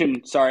didn't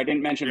mention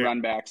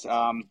run backs.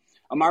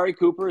 Amari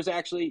Cooper is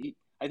actually,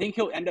 I think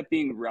he'll end up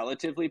being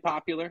relatively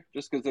popular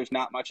just because there's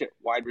not much at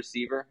wide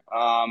receiver.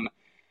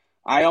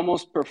 I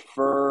almost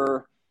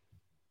prefer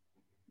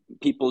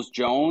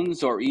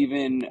Peoples-Jones or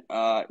even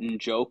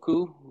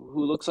Njoku,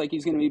 who looks like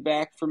he's going to be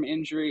back from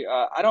injury.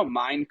 I don't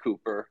mind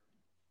Cooper,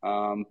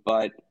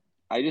 but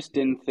I just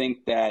didn't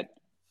think that –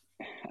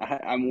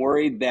 I'm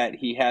worried that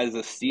he has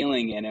a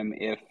ceiling in him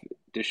if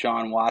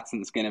Deshaun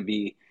Watson's going to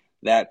be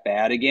that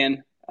bad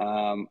again.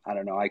 I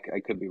don't know. I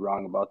could be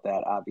wrong about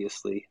that,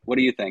 obviously. What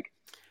do you think?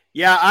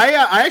 Yeah,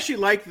 I actually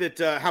like that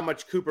how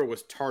much Cooper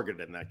was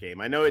targeted in that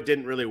game. I know it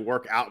didn't really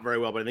work out very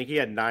well, but I think he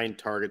had 9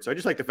 targets. So I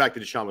just like the fact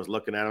that Deshaun was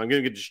looking at him. I'm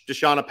going to get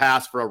Deshaun a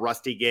pass for a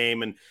rusty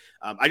game, and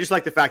I just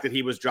like the fact that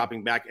he was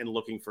dropping back and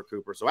looking for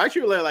Cooper. So I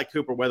actually really like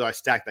Cooper, whether I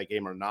stack that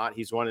game or not.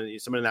 He's someone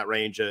in that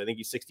range. I think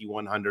he's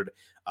 6,100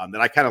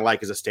 that I kind of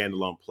like as a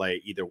standalone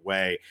play either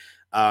way.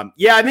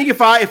 Yeah, I think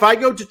if I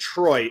go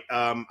Detroit,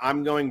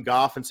 I'm going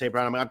Goff and St.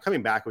 Brown. I'm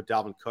coming back with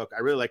Dalvin Cook.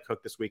 I really like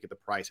Cook this week at the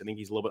price. I think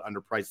he's a little bit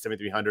underpriced,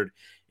 7,300.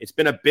 It's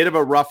been a bit of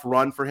a rough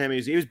run for him.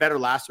 He was better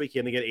last week. He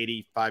had to get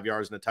 85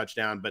 yards and a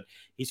touchdown, but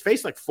he's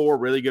faced like 4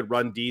 really good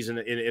run Ds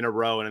in a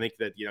row. And I think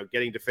that,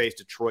 getting to face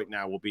Detroit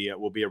now will be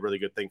a really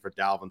good thing for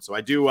Dalvin. So I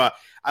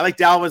like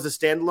Dalvin as a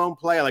standalone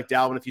play. I like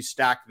Dalvin if you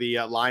stack the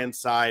Lions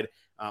side.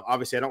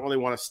 Obviously, I don't really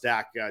want to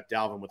stack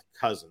Dalvin with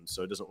Cousins,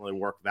 so it doesn't really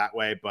work that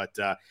way. But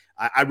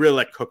I really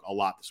like Cook a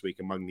lot this week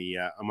among the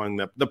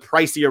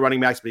pricier running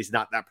backs, but he's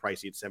not that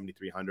pricey at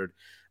 7,300.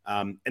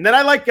 And then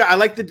I like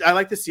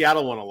the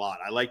Seattle one a lot.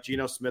 I like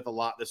Geno Smith a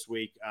lot this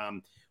week.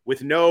 With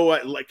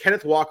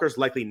Kenneth Walker's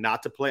likely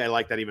not to play. I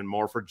like that even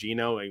more for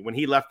Geno. When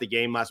he left the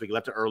game last week, he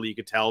left it early. You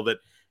could tell that.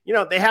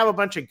 They have a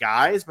bunch of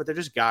guys, but they're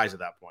just guys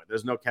at that point.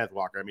 There's no Kenneth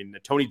Walker. I mean,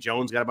 Tony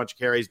Jones got a bunch of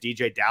carries.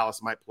 DJ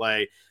Dallas might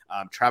play.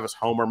 Travis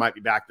Homer might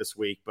be back this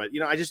week. But,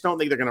 I just don't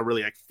think they're going to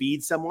really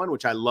feed someone,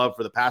 which I love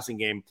for the passing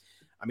game.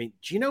 I mean,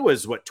 Geno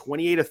is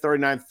 28 of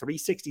 39,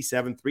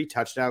 367, 3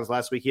 touchdowns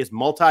last week. He has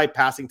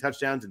multi-passing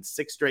touchdowns in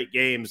 6 straight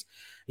games.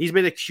 He's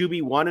been a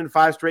QB1 in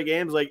 5 straight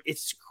games. Like,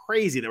 it's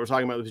crazy that we're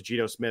talking about with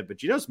Geno Smith. But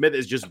Geno Smith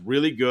is just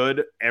really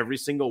good every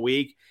single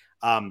week.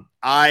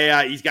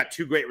 He's got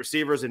 2 great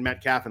receivers in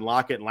Metcalf and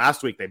Lockett. And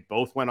last week, they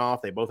both went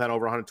off. They both had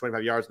over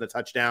 125 yards in the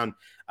touchdown.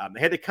 They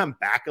had to come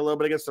back a little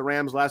bit against the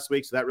Rams last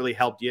week, so that really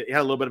helped. You had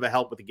a little bit of a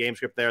help with the game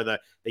script there.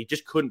 They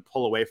just couldn't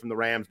pull away from the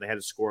Rams. They had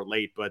to score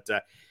late. But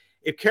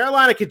if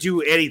Carolina could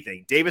do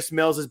anything, Davis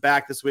Mills is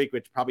back this week,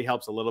 which probably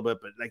helps a little bit.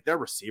 But their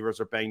receivers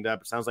are banged up.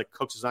 It sounds like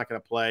Cooks is not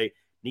going to play.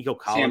 Nico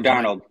Collins. Sam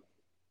Darnold.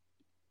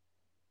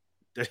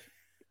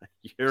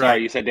 You're sorry,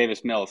 right. You said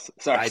Davis Mills.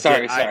 Sorry.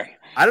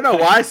 I don't know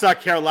why I saw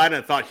Carolina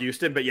and thought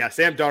Houston, but yeah,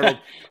 Sam Darnold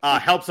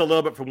helps a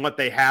little bit from what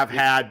they have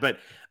had. But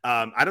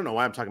I don't know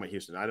why I'm talking about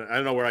Houston. I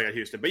don't know where I got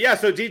Houston. But yeah,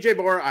 so DJ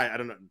Moore, I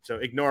don't know. So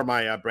ignore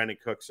my Brandon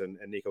Cooks and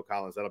Nico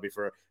Collins. That'll be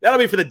for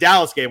the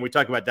Dallas game. We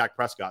talk about Dak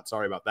Prescott.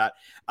 Sorry about that.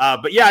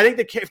 But yeah, I think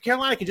if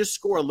Carolina can just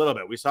score a little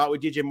bit, we saw it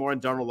with DJ Moore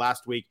and Darnold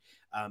last week.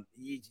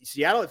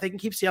 Seattle, if they can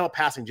keep Seattle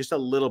passing just a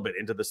little bit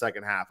into the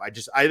second half,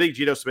 I think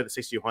Geno Smith at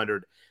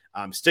 6,200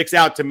 sticks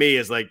out to me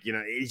as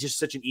he's just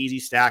such an easy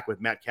stack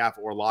with Metcalf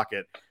or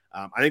Lockett.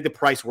 I think the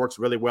price works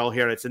really well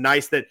here. And it's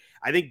nice that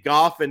I think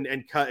Goff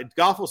and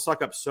Goff will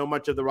suck up so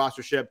much of the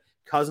rostership.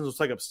 Cousins will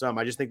suck up some.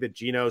 I just think that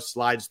Geno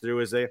slides through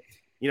as if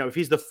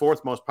he's the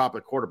 4th most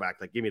popular quarterback,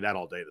 give me that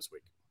all day this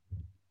week.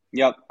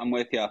 Yep, I'm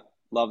with you.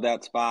 Love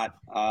that spot.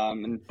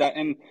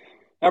 And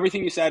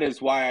everything you said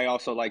is why I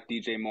also like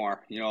DJ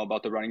Moore,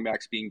 about the running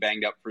backs being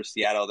banged up for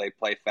Seattle. They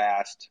play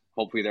fast.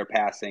 Hopefully they're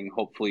passing.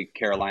 Hopefully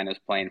Carolina's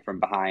playing from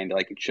behind.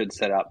 It should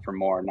set up for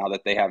more now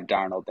that they have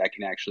Darnold that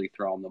can actually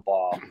throw him the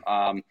ball.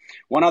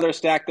 One other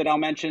stack that I'll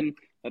mention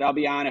that I'll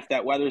be on if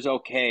that weather's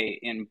okay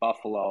in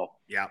Buffalo.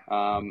 Yeah.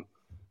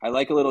 I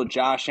like a little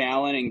Josh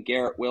Allen and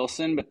Garrett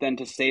Wilson, but then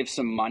to save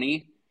some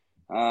money,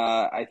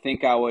 I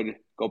think I would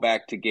go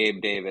back to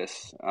Gabe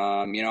Davis.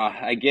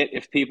 I get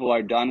if people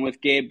are done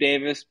with Gabe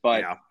Davis,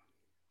 but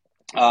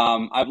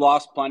I've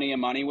lost plenty of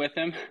money with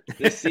him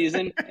this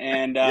season.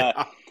 And,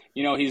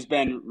 he's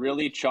been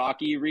really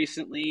chalky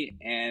recently.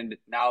 And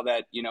now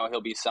that,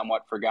 he'll be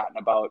somewhat forgotten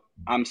about,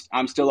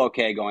 I'm still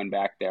okay going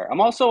back there. I'm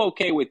also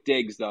okay with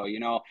Diggs, though.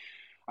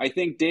 I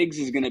think Diggs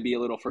is going to be a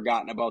little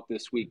forgotten about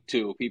this week,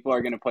 too. People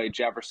are going to play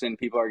Jefferson.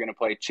 People are going to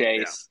play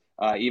Chase,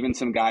 even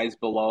some guys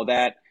below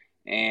that.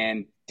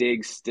 And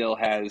Diggs still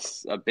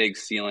has a big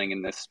ceiling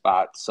in this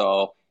spot.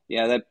 So,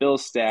 yeah, that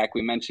Bills stack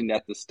we mentioned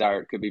at the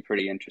start could be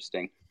pretty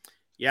interesting.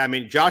 Yeah, I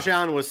mean, Josh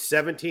Allen was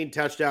 17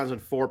 touchdowns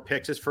and 4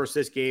 picks his first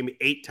 6 games,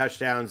 8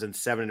 touchdowns and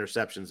 7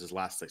 interceptions his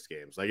last 6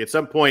 games. At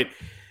some point,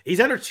 he's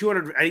under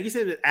 200. I think he's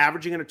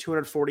averaging under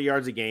 240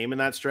 yards a game in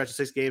that stretch of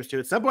 6 games, too.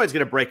 At some point, he's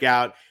going to break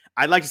out.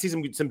 I'd like to see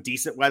some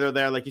decent weather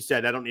there. Like you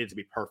said, I don't need it to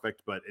be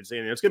perfect, but it's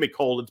going to be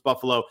cold. It's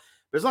Buffalo.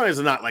 But as long as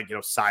it's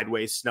not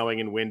sideways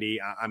snowing and windy,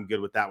 I'm good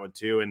with that one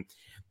too. And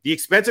The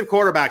expensive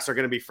quarterbacks are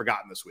going to be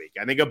forgotten this week.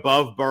 I think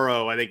above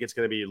Burrow, I think it's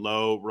going to be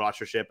low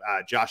rostership.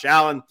 Josh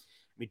Allen.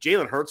 I mean,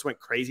 Jalen Hurts went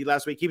crazy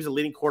last week. He was a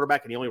leading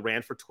quarterback, and he only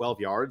ran for 12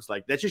 yards.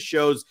 Like, that just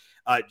shows,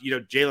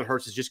 Jalen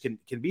Hurts is just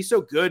can be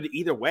so good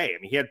either way. I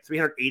mean, he had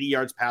 380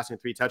 yards passing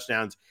and 3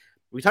 touchdowns.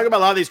 We talk about a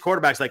lot of these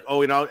quarterbacks, like,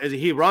 as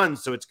he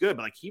runs, so it's good.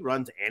 But, like, he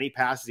runs and he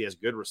passes. He has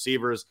good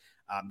receivers.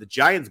 The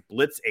Giants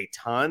blitz a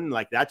ton.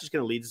 Like, that's just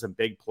going to lead to some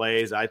big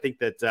plays. I think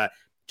that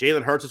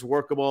Jalen Hurts is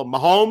workable.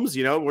 Mahomes,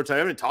 we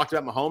haven't talked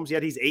about Mahomes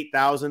yet. He's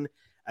 8,000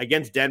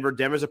 against Denver.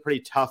 Denver's a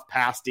pretty tough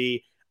pass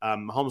D.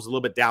 Mahomes was a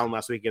little bit down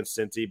last week against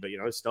Cincy, but,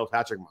 it's still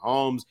Patrick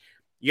Mahomes.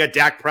 You got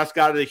Dak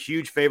Prescott in a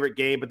huge favorite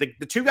game. But the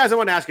 2 guys I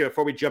want to ask you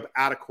before we jump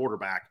out of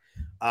quarterback,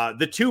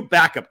 the 2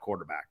 backup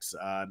quarterbacks.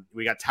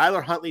 We got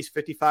Tyler Huntley's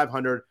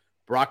 5,500.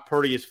 Brock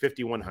Purdy is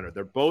 5,100.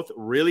 They're both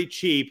really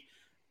cheap,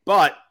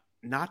 but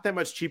not that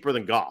much cheaper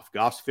than Goff.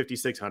 Goff's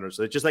 5,600.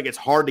 So it's just like it's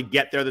hard to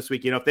get there this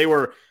week. If they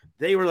were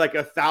like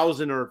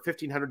 1,000 or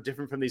 1,500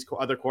 different from these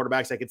other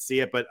quarterbacks, I could see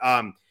it. But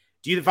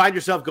do you find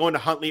yourself going to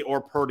Huntley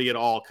or Purdy at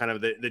all, kind of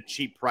the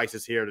cheap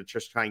prices here to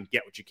just try and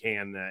get what you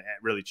can at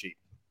really cheap?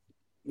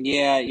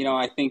 Yeah,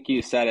 I think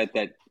you said it,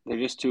 that they're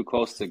just too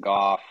close to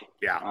Goff.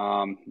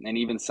 Yeah. And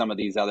even some of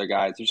these other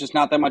guys, there's just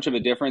not that much of a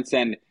difference.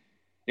 And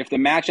if the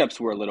matchups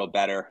were a little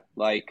better,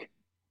 like,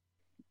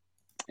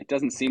 it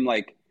doesn't seem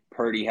like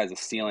Purdy has a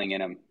ceiling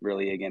in him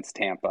really against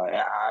Tampa.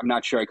 I'm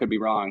not sure. I could be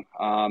wrong.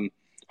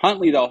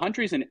 Huntley, though,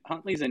 Huntley's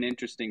an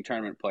interesting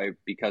tournament play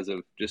because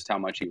of just how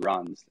much he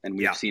runs, and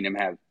we've seen him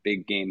have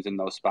big games in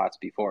those spots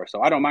before.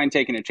 So I don't mind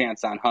taking a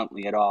chance on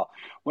Huntley at all.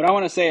 What I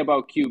want to say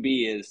about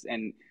QB is,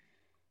 and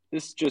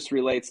this just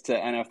relates to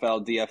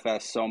NFL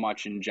DFS so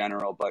much in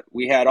general, but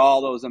we had all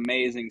those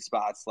amazing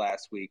spots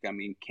last week. I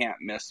mean, can't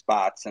miss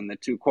spots. And the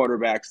 2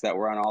 quarterbacks that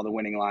were on all the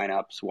winning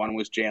lineups, one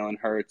was Jalen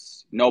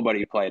Hurts.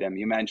 Nobody played him.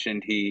 You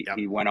mentioned he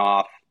went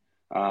off.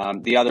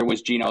 The other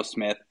was Geno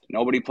Smith.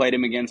 Nobody played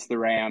him against the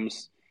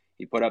Rams.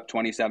 He put up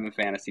 27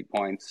 fantasy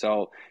points.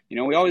 So,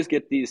 we always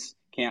get these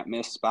can't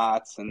miss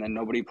spots, and then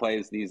nobody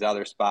plays these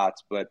other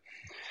spots. But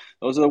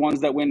those are the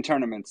ones that win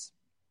tournaments.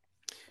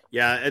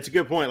 Yeah, it's a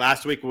good point.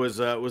 Last week was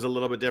a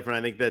little bit different.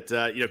 I think that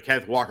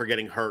Kenneth Walker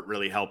getting hurt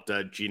really helped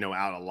Geno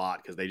out a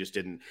lot because they just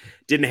didn't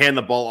hand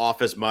the ball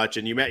off as much.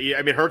 And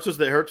Hurts was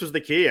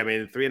the key. I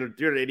mean,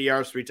 380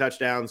 yards, 3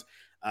 touchdowns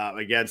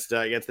against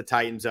the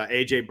Titans.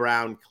 AJ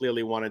Brown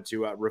clearly wanted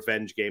to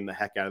revenge game the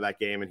heck out of that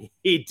game, and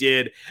he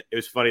did. It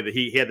was funny that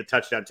he had the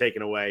touchdown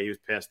taken away. He was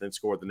pissed and then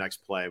scored the next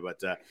play.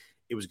 But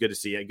it was good to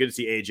see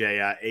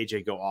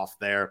AJ go off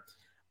there.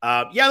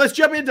 Let's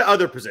jump into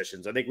other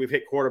positions. I think we've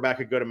hit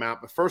quarterback a good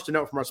amount, but first, a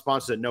note from our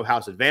sponsors at No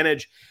House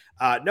Advantage.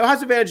 No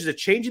House Advantage is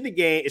changing the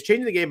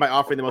game by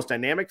offering the most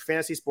dynamic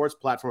fantasy sports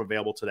platform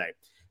available today.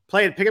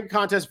 Play in pick'em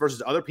contests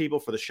versus other people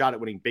for the shot at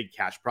winning big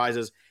cash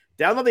prizes.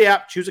 Download the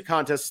app, choose a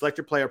contest, select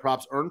your player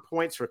props, earn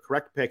points for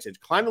correct picks, and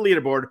climb the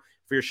leaderboard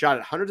for your shot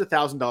at hundreds of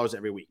 $1,000s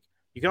every week.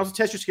 You can also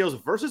test your skills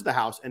versus the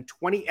house and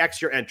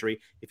 20x your entry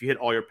if you hit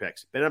all your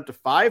picks. Bet up to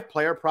 5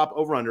 player prop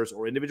over-unders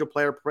or individual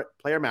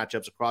player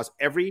matchups across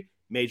every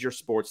major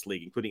sports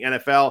league, including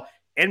NFL,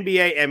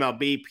 NBA,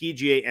 MLB,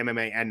 PGA,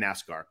 MMA, and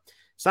NASCAR.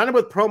 Sign up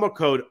with promo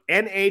code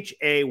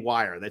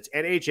NHAWIRE. That's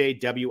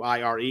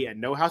NHAWIRE at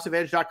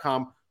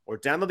nohouseadvantage.com or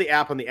download the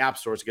app on the App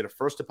Store to get a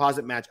first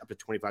deposit match up to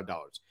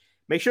 $25.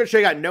 Make sure to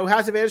check out No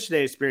House Advantage today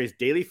to experience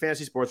daily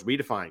fantasy sports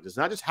redefined. It's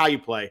not just how you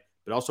play,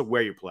 but also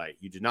where you play.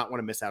 You do not want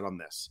to miss out on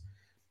this.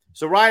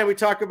 So, Ryan, we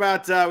talk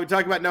about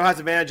No House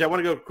Advantage. I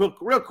want to go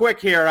real quick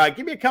here.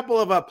 Give me a couple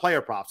of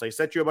player props. I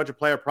sent you a bunch of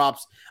player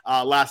props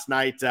last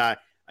night. I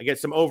get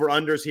some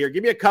over-unders here.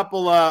 Give me a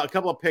couple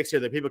of picks here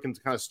that people can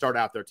kind of start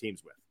out their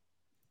teams with.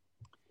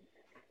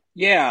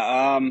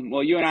 Yeah,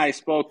 well, you and I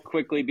spoke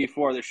quickly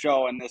before the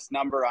show, and this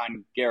number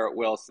on Garrett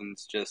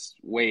Wilson's just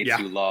way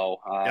too low.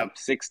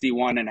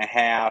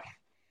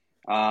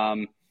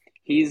 61.5.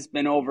 He's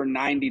been over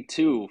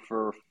 92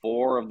 for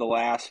 4 of the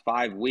last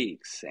 5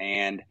 weeks,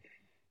 and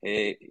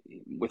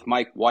with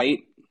Mike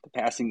White, the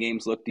passing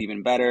games looked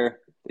even better.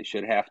 They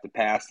should have to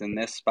pass in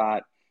this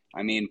spot.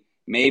 I mean,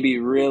 maybe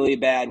really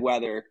bad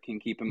weather can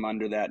keep him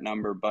under that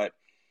number, but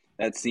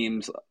that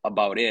seems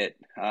about it.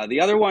 The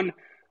other one,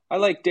 I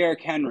like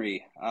Derrick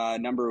Henry.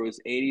 Number was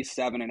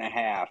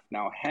 87.5.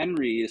 Now,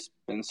 Henry has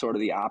been sort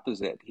of the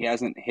opposite. He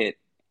hasn't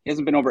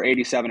been over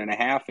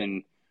 87.5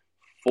 in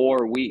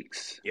 4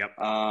 weeks. Yep.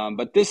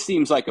 But this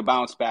seems like a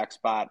bounce back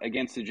spot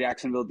against the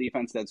Jacksonville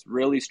defense that's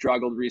really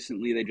struggled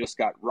recently. They just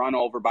got run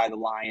over by the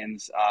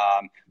Lions.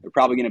 They're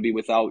probably going to be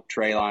without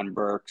Treylon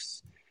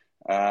Burks.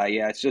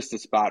 It's just a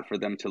spot for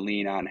them to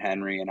lean on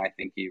Henry, and I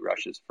think he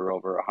rushes for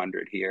over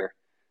 100 here.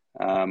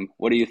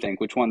 What do you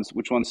think? Which ones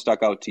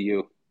stuck out to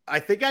you? I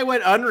think I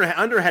went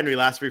under Henry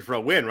last week for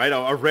a win, right?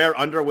 A rare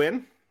under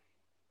win.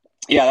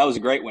 Yeah, that was a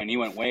great win. He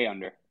went way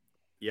under.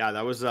 Yeah,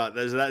 that was so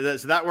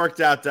that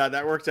worked out.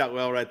 That worked out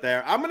well right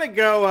there. I'm gonna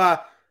go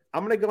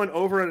I'm going to go an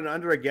over and an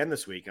under again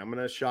this week. I'm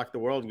going to shock the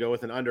world and go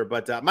with an under.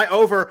 But my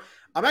over,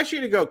 I'm actually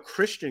going to go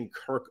Christian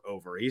Kirk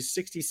over. He's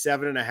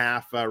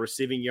 67.5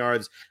 receiving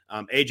yards.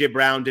 A.J.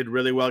 Brown did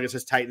really well against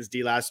his Titans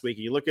D last week.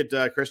 And you look at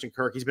Christian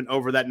Kirk, he's been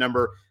over that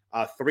number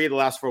 3 of the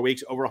last 4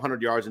 weeks, over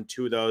 100 yards in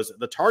 2 of those.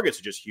 The targets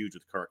are just huge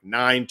with Kirk,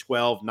 9,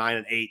 12, 9,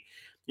 and 8.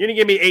 You're going to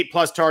give me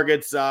 8+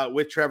 targets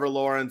with Trevor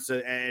Lawrence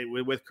and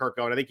with Kirk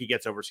going. I think he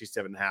gets over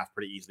 67.5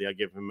 pretty easily. I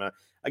give him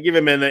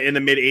in the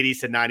mid 80s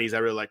to 90s. I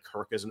really like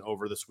Kirk as an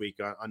over this week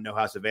on No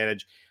House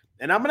Advantage.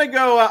 And I'm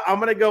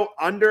gonna go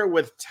under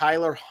with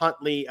Tyler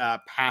Huntley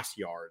pass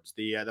yards.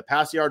 The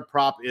pass yard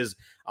prop is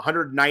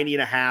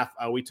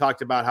 190.5. We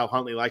talked about how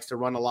Huntley likes to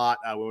run a lot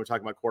when we're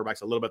talking about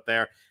quarterbacks a little bit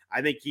there.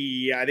 I think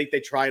they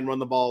try and run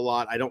the ball a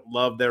lot. I don't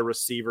love their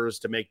receivers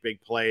to make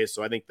big plays,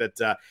 so I think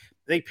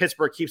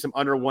Pittsburgh keeps them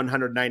under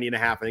 190.5.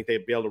 I think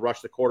they'd be able to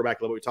rush the quarterback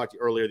a little bit. We talked to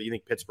you earlier that you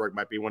think Pittsburgh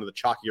might be one of the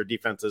chalkier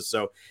defenses.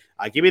 So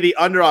give me the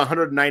under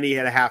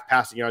 190.5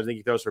 passing yards. I think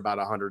he throws for about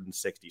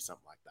 160,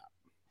 something like that.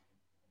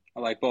 I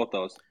like both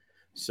those.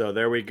 So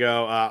there we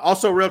go.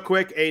 Also, real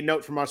quick, a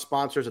note from our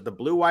sponsors at the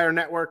Blue Wire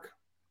Network.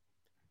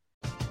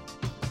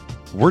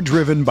 We're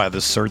driven by the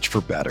search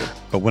for better.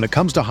 But when it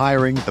comes to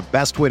hiring, the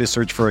best way to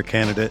search for a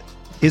candidate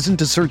isn't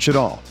to search at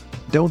all.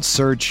 Don't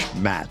search,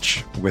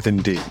 match with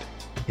Indeed.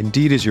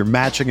 Indeed is your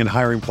matching and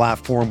hiring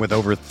platform with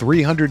over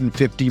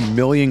 350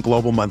 million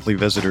global monthly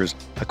visitors,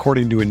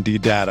 according to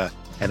Indeed data,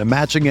 and a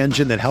matching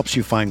engine that helps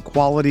you find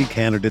quality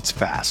candidates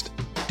fast.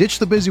 Ditch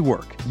the busy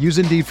work. Use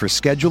Indeed for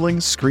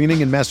scheduling,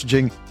 screening, and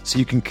messaging so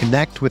you can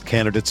connect with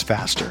candidates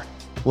faster.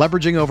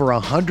 Leveraging over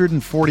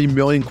 140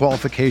 million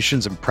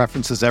qualifications and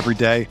preferences every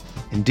day,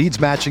 Indeed's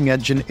matching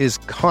engine is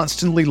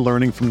constantly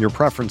learning from your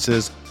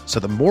preferences, so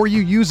the more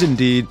you use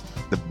Indeed,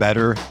 the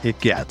better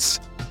it gets.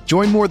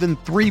 Join more than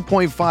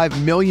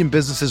 3.5 million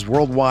businesses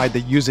worldwide that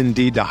use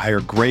Indeed to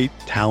hire great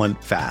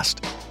talent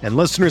fast. And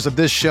listeners of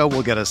this show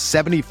will get a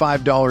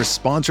 $75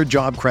 sponsored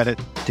job credit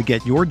to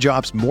get your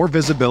jobs more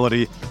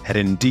visibility at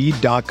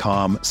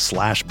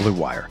Indeed.com/Blue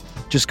Wire.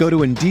 Just go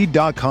to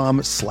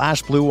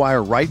Indeed.com/Blue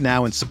Wire right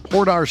now and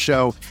support our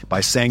show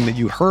by saying that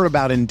you heard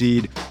about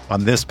Indeed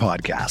on this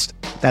podcast.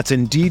 That's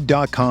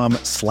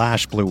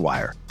Indeed.com/Blue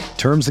Wire.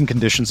 Terms and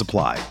conditions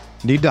apply.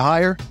 Need to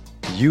hire?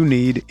 You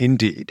need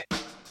Indeed.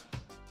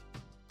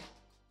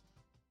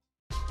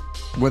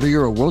 Whether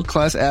you're a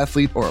world-class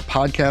athlete or a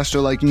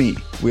podcaster like me,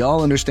 we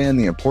all understand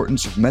the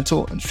importance of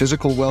mental and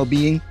physical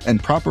well-being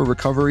and proper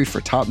recovery for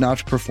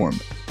top-notch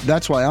performance.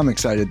 That's why I'm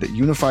excited that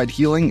Unified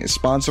Healing is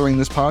sponsoring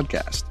this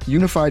podcast.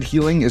 Unified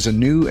Healing is a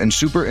new and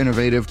super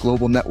innovative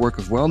global network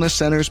of wellness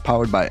centers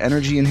powered by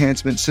Energy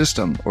Enhancement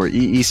System, or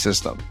EE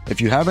System. If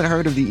you haven't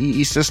heard of the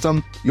EE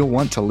System, you'll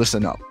want to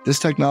listen up. This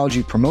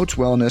technology promotes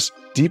wellness,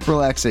 deep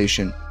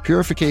relaxation,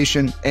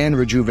 purification, and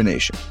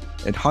rejuvenation.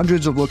 In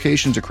hundreds of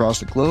locations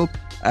across the globe,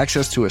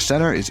 access to a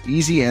center is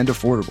easy and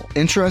affordable.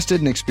 Interested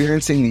in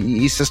experiencing the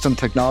EE System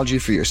technology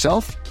for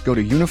yourself? Go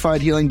to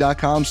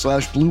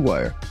unifiedhealing.com/Blue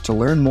Wire to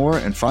learn more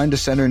and find a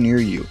center near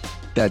you.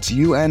 That's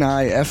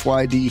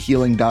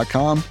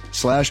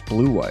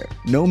UNIFYDhealing.com/Blue Wire.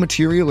 No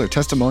material or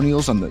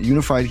testimonials on the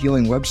Unified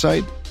Healing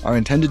website are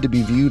intended to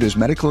be viewed as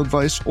medical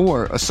advice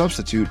or a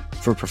substitute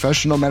for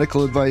professional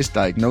medical advice,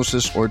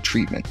 diagnosis, or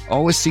treatment.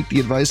 Always seek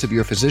the advice of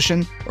your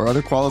physician or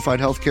other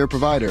qualified healthcare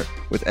provider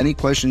with any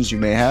questions you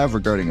may have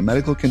regarding a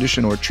medical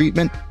condition or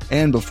treatment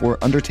and before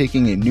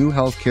undertaking a new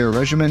healthcare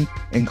regimen,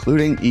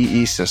 including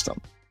EE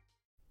System.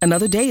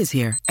 Another day is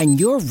here, and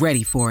you're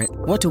ready for it.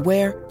 What to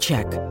wear?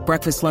 Check.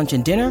 Breakfast, lunch,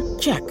 and dinner?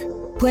 Check.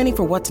 Planning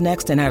for what's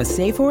next and how to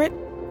save for it?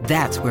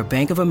 That's where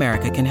Bank of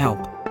America can help.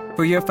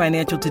 For your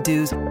financial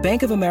to-dos,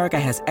 Bank of America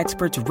has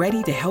experts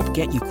ready to help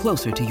get you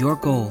closer to your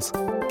goals.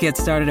 Get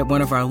started at one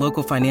of our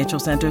local financial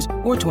centers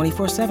or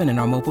 24/7 in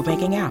our mobile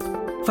banking app.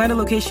 Find a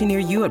location near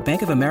you at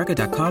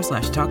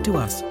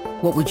bankofamerica.com/talktous.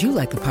 What would you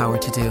like the power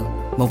to do?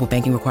 Mobile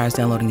banking requires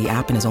downloading the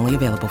app and is only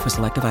available for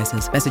select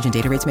devices. Message and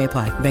data rates may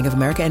apply. Bank of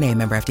America NA,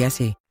 member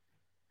FDIC.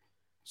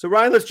 So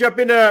Ryan, let's jump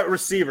into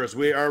receivers.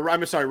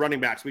 Running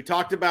backs. We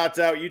talked about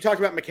you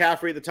talked about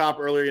McCaffrey at the top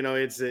earlier. You know,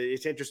 it's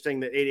interesting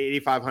that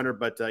 8,500,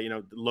 but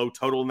low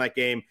total in that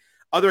game.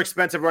 Other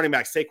expensive running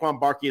backs. Saquon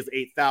Barkley is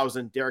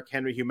 8,000. Derrick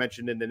Henry, you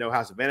mentioned in the No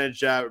House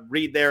Advantage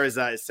read there is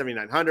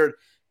 7,900.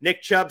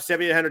 Nick Chubb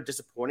 7,800.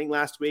 Disappointing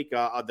last week.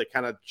 The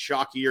kind of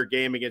chalkier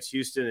game against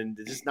Houston and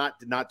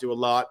did not do a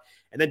lot.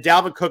 And then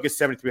Dalvin Cook is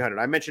 7,300.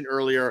 I mentioned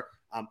earlier.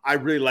 I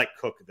really like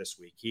Cook this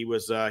week. He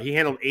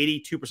handled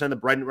 82% of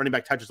the running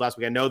back touches last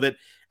week. I know that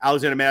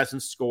Alexander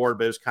Madison scored,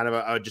 but it was kind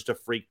of just a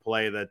freak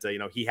play that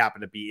he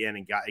happened to be in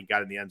and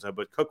got in the end zone.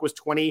 But Cook was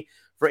 20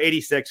 for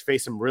 86,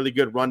 faced some really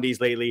good run-Ds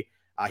lately.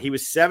 He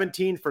was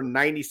 17 for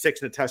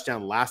 96 in a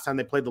touchdown last time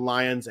they played the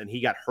Lions, and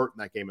he got hurt in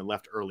that game and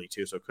left early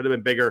too, so it could have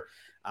been bigger.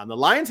 The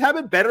Lions have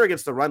been better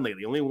against the run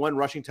lately. Only one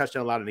rushing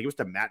touchdown allowed, and he was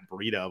to Matt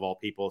Breida of all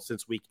people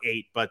since week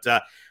 8. But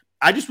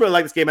I just really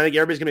like this game. I think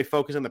everybody's going to be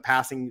focused on the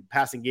passing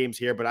games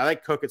here, but I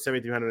like Cook at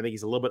 7,300. I think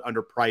he's a little bit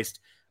underpriced.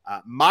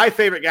 My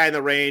favorite guy in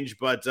the range,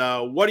 but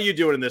what are you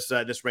doing in this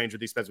range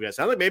with these expensive guys?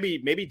 Sounds like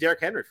maybe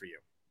Derrick Henry for you.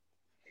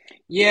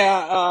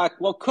 Yeah,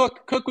 well,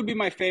 Cook would be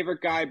my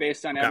favorite guy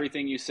based on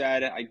everything you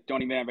said. I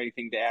don't even have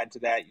anything to add to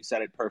that. You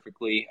said it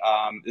perfectly.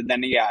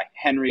 Then,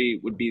 Henry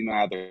would be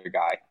my other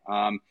guy.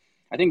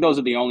 I think those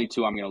are the only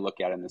two I'm going to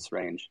look at in this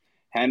range.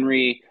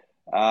 Henry,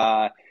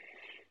 so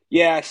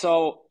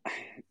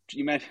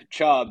you mentioned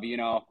Chubb.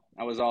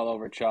 I was all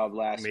over Chubb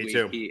last week.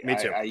 Me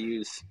too. I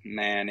use, in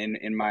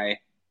my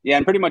 –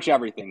 in pretty much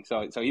everything.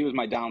 So he was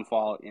my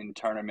downfall in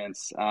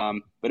tournaments.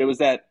 But it was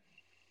that –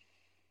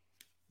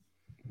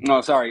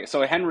 no, sorry.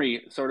 So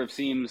Henry sort of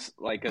seems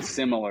like a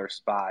similar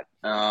spot.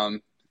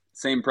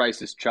 Same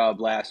price as Chubb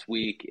last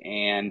week.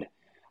 And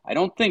I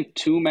don't think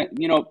too many,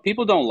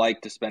 people don't like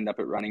to spend up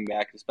at running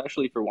back,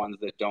 especially for ones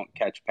that don't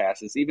catch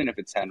passes, even if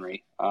it's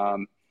Henry.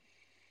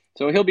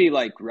 So he'll be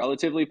like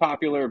relatively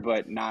popular,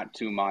 but not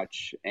too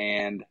much.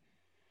 And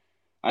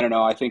I don't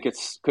know. I think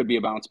could be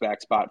a bounce back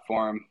spot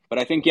for him. But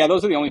I think,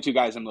 those are the only two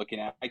guys I'm looking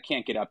at. I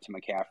can't get up to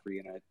McCaffrey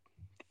in a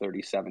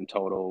 37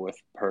 total with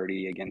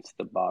Purdy against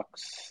the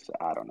Bucks.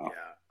 I don't know.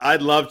 Yeah,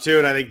 I'd love to,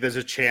 and I think there's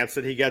a chance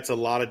that he gets a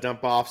lot of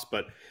dump offs,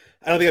 but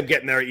I don't think I'm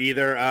getting there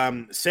either.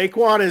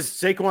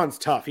 Saquon's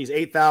tough. He's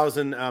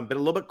 8,000, but a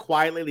little bit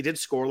quiet lately. He did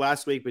score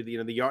last week, but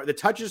the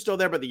touch is still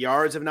there, but the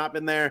yards have not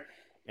been there.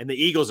 And the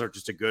Eagles are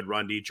just a good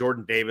run D.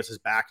 Jordan Davis is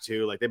back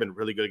too. Like, they've been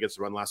really good against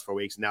the run the last 4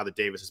 weeks. Now that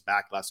Davis is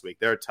back last week,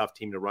 they're a tough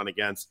team to run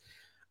against.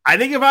 I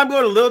think if I'm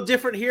going a little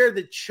different here,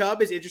 the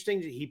Chubb is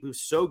interesting. He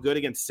was so good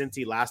against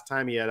Cincy last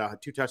time. He had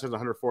 2 touchdowns,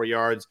 104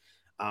 yards.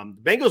 The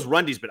Bengals'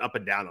 run D's been up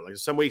and down. Like,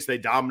 some weeks they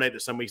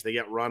dominate, some weeks they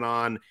get run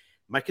on.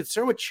 My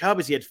concern with Chubb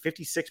is he had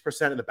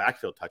 56% of the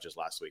backfield touches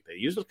last week. They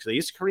used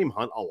Kareem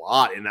Hunt a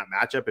lot in that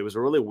matchup. It was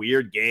a really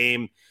weird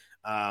game.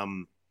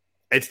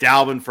 It's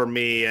Dalvin for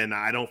me, and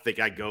I don't think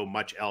I go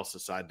much else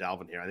aside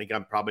Dalvin here. I think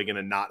I'm probably going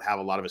to not have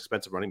a lot of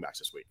expensive running backs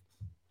this week.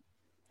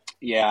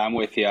 Yeah, I'm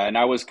with you. And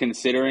I was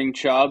considering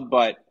Chubb,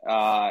 but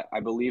I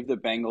believe the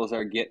Bengals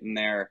are getting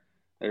their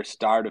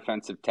star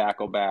defensive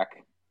tackle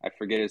back. I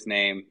forget his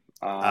name.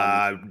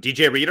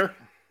 DJ Reader?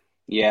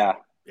 Yeah.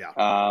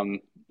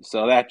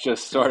 So that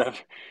just sort of,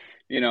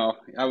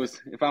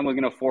 if I'm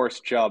looking to force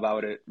Chubb, I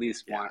would at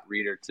least want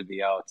Reader to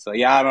be out. So,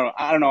 I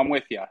don't know. I'm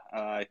with you.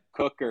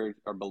 Cook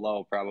or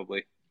below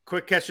probably.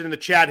 Quick question in the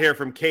chat here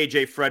from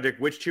KJ Frederick.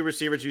 Which 2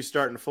 receivers you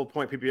start in full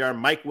point PPR?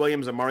 Mike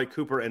Williams, Amari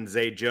Cooper, and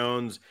Zay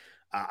Jones.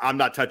 I'm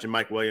not touching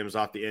Mike Williams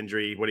off the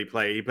injury. What did he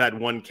play? He had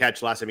 1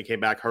 catch last time he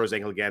came back, hurt his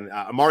ankle again.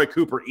 Amari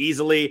Cooper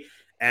easily.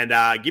 And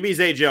give me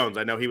Zay Jones.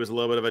 I know he was a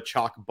little bit of a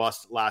chalk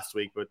bust last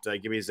week, but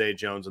give me Zay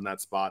Jones in that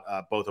spot,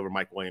 both over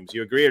Mike Williams.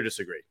 You agree or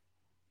disagree?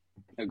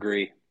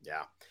 Agree.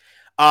 Yeah.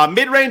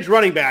 Mid-range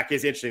running back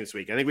is interesting this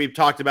week. I think we've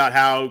talked about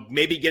how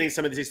maybe getting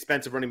some of these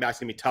expensive running backs is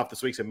going to be tough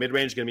this week, so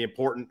mid-range is going to be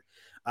important.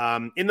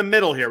 In the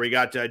middle here, we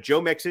got Joe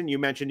Mixon. You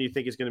mentioned you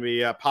think is going to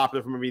be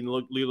popular from being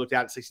looked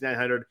at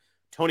 6,900.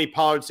 Tony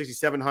Pollard,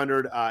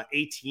 6,700.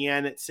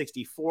 ATN at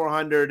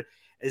 6,400.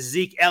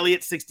 Zeke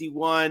Elliott,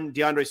 61.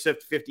 DeAndre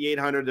Swift,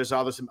 5,800. There's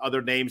some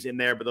other names in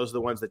there, but those are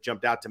the ones that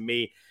jumped out to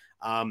me.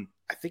 I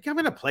think I'm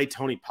going to play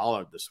Tony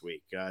Pollard this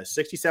week.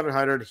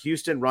 6,700.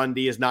 Houston run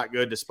D is not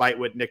good, despite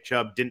what Nick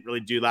Chubb didn't really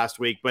do last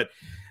week. But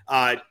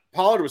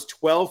Pollard was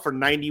 12 for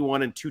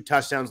 91 and 2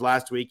 touchdowns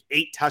last week.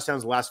 8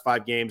 touchdowns in the last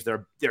 5 games.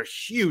 They're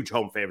huge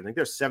home favorites. I think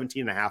they're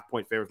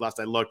 17.5-point favorites last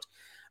I looked.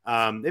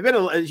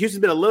 Houston's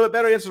been a little bit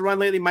better against the run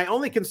lately. My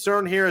only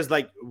concern here is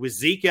with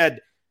Zeke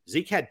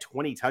had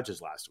 20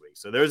 touches last week.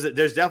 So there's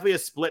definitely a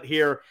split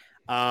here.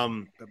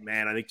 But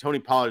man, I think Tony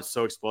Pollard is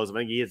so explosive. I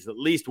think he has at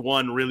least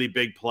one really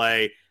big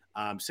play.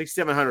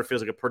 6,700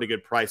 feels like a pretty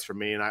good price for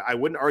me. And I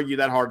wouldn't argue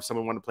that hard if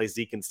someone wanted to play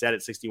Zeke instead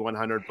at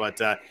 6,100,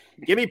 but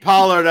give me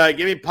Pollard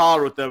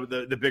with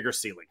the bigger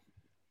ceiling.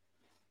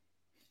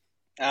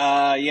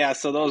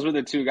 So those were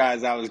the 2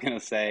 guys I was going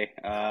to say,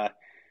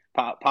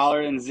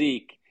 Pollard and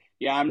Zeke.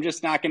 Yeah, I'm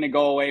just not going to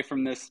go away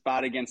from this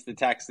spot against the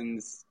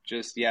Texans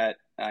just yet.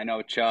 I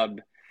know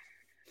Chubb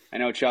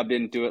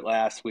didn't do it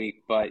last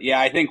week, but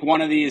I think one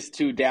of these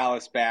 2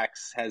 Dallas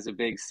backs has a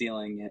big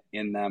ceiling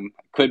in them.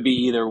 Could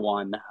be either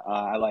one.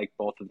 I like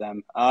both of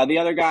them. The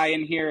other guy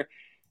in here,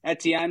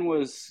 Etienne,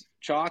 was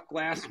chalk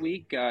last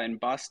week and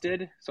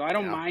busted, so I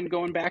don't mind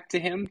going back to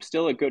him.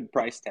 Still a good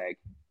price tag.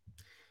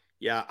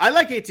 Yeah, I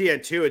like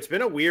Etienne too. It's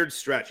been a weird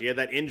stretch. He had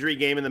that injury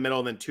game in the middle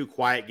and then 2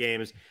 quiet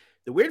games.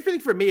 The weird thing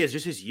for me is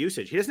just his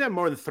usage. He doesn't have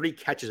more than 3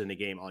 catches in the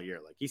game all year.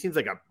 Like, he seems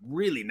like a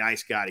really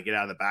nice guy to get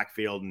out of the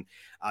backfield. And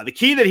the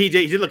key that he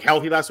did look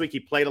healthy last week. He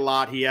played a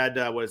lot. He had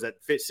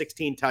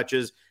 16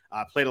 touches,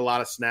 played a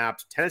lot of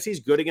snaps. Tennessee's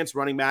good against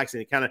running backs,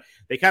 and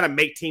they kind of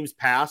make teams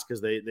pass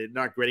because they're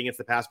not great against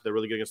the pass, but they're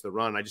really good against the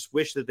run. I just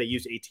wish that they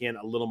used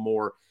ATN a little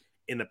more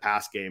in the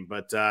pass game.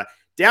 But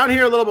down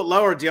here a little bit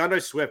lower,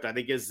 DeAndre Swift I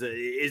think is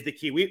the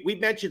key. We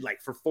mentioned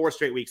for 4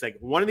 straight weeks,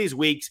 one of these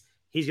weeks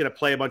he's going to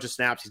play a bunch of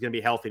snaps. He's going to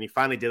be healthy. And he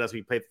finally did that. So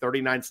he played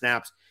 39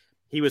 snaps.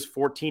 He was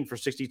 14 for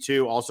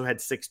 62, also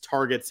had 6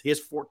 targets. He has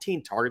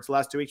 14 targets the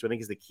last 2 weeks, so I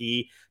think is the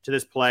key to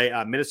this play.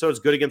 Minnesota's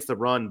good against the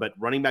run, but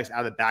running backs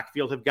out of the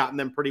backfield have gotten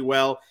them pretty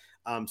well.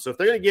 So if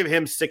they're going to give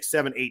him 6,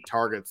 7, 8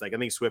 targets, like I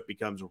think Swift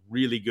becomes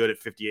really good at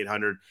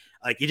 5,800.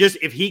 Like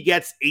if he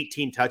gets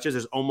 18 touches,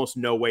 there's almost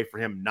no way for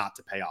him not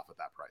to pay off at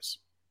that price.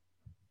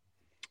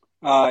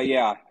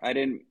 Yeah, I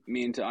didn't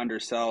mean to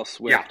undersell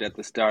Swift at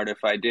the start.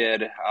 If I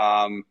did,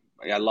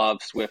 I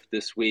love Swift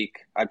this week.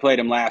 I played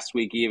him last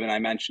week even. I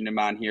mentioned him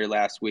on here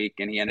last week,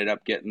 and he ended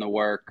up getting the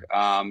work.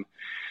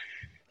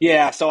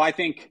 So I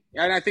think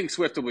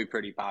Swift will be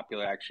pretty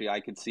popular, actually. I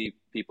could see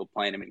people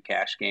playing him in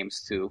cash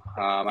games, too.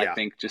 I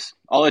think just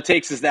all it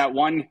takes is that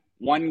one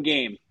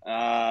game,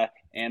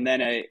 and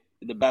then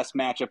the best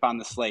matchup on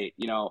the slate.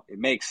 It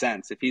makes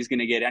sense. If he's going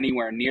to get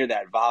anywhere near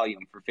that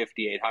volume for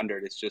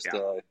 5,800, it's just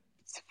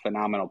it's a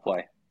phenomenal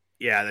play.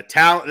 Yeah, the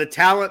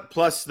talent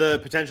plus the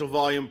potential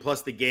volume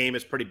plus the game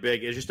is pretty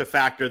big. It's just a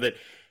factor that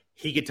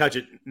he could touch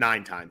it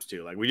 9 times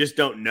too. Like we just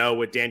don't know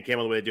what Dan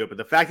Campbell the way to do it. But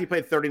the fact he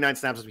played 39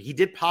 snaps, he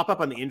did pop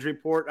up on the injury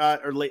report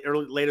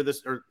earlier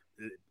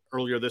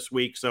this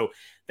week. So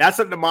that's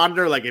something to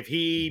monitor. Like if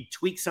he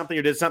tweaked something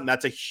or did something,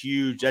 that's a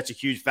huge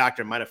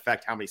factor. It might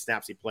affect how many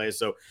snaps he plays.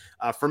 So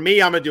for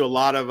me, I'm gonna do a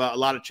lot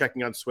of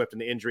checking on Swift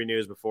and the injury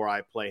news before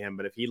I play him.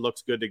 But if he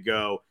looks good to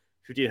go,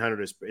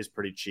 1,500 is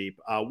pretty cheap.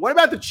 What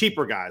about the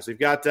cheaper guys? We've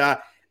got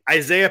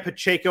Isaiah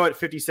Pacheco at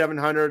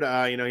 5,700.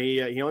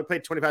 He only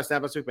played 25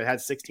 snaps last week, but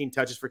had 16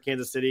 touches for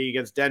Kansas City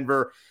against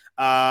Denver.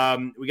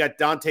 We got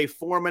Dante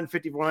Foreman,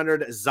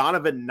 5,400.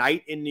 Zonovan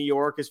Knight in New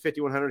York is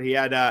 5,100.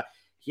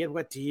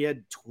 He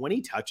had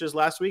 20 touches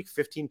last week,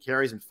 15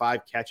 carries and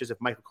 5 catches.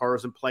 If Michael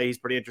Carter's in play, he's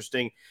pretty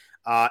interesting.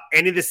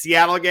 Any of the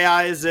Seattle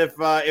guys, if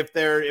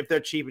they're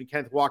cheap and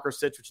Kenneth Walker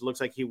sits, which looks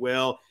like he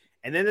will.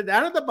 And then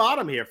down at the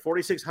bottom here,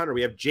 4,600,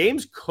 we have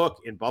James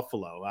Cook in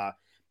Buffalo.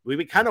 We've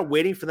been kind of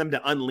waiting for them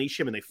to unleash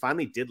him, and they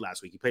finally did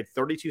last week. He played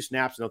 32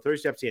 snaps. In those 30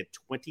 snaps, he had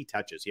 20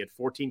 touches. He had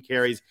 14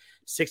 carries,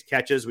 6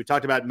 catches. We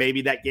talked about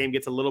maybe that game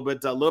gets a little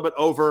bit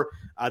over.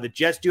 The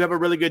Jets do have a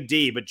really good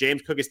D, but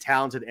James Cook is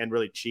talented and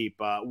really cheap.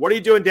 What are you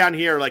doing down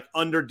here, like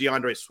under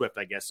DeAndre Swift,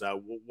 I guess?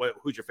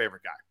 Who's your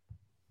favorite guy?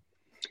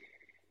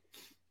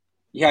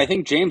 Yeah, I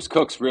think James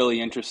Cook's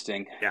really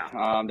interesting.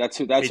 Yeah, that's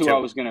who I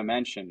was going to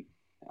mention.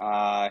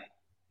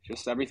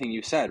 Just everything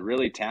you said,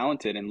 really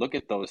talented, and look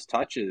at those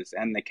touches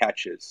and the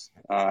catches.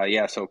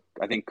 So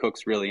I think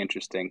Cook's really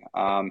interesting.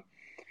 I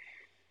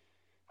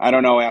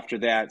don't know after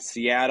that.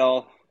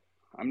 Seattle,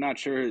 I'm not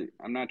sure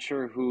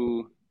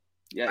who.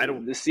 Yeah,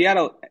 the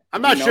Seattle.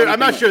 I'm not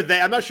sure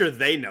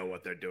they know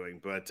what they're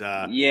doing, but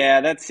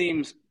that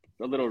seems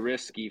a little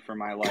risky for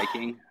my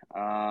liking.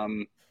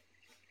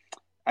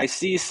 I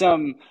see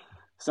some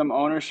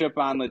ownership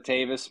on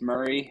Latavius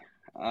Murray.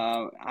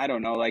 I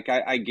don't know. Like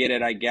I get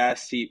it. I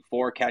guess he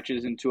 4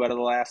 catches in 2 out of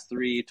the last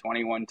 3,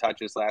 21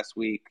 touches last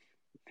week,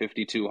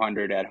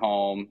 5,200 at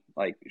home.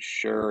 Like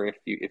sure,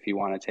 if you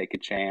want to take a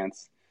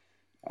chance,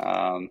 but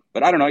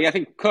I don't know. Yeah, I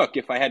think Cook.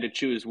 If I had to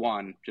choose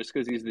one, just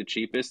because he's the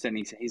cheapest and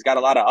he's got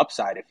a lot of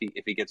upside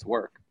if he gets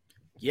work.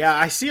 Yeah,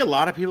 I see a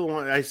lot of people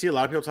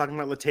talking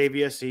about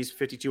Latavius. He's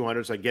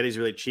 5,200, so I get he's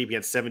really cheap. He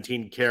had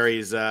 17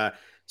 carries.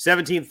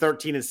 17,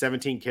 13, and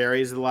 17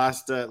 carries the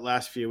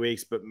last few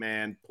weeks. But,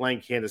 man,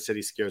 playing Kansas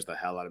City scares the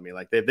hell out of me.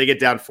 Like, they get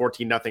down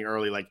 14-0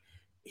 early, like,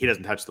 he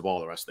doesn't touch the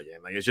ball the rest of the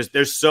game. Like, it's just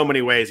there's so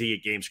many ways he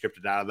get game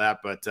scripted out of that.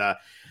 But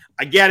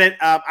I get it.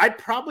 I'd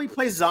probably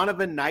play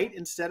Zonovan Knight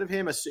instead of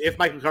him if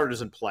Michael Carter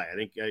doesn't play. I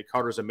think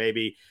Carter's a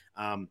maybe.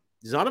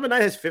 Zonovan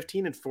Knight has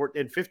 15 and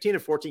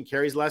 14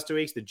 carries the last 2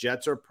 weeks. The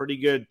Jets are pretty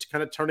good,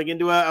 kind of turning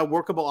into a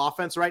workable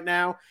offense right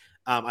now.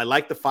 I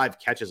like the 5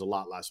 catches a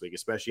lot last week,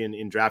 especially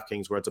in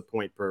DraftKings where it's a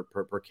point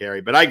per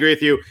carry. But I agree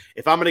with you.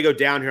 If I'm going to go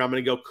down here, I'm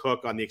going to go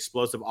Cook on the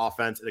explosive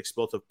offense, an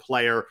explosive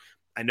player.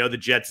 I know the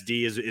Jets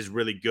D is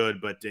really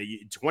good, but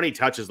 20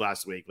 touches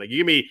last week. Like you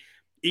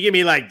give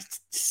me like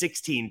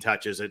 16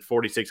 touches at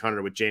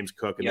 4,600 with James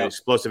Cook and the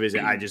explosive is.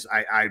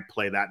 I'd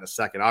play that in a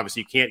second.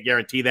 Obviously, you can't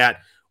guarantee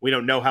that. We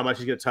don't know how much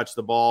he's going to touch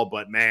the ball,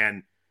 but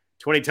man,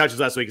 20 touches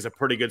last week is a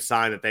pretty good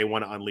sign that they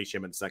want to unleash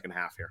him in the second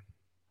half here.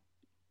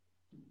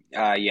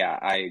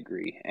 I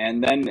agree.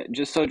 And then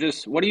just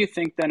what do you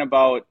think then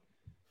about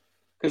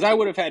 – because I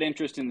would have had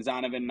interest in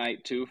Zonovan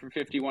Knight too for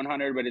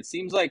 5,100, but it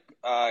seems like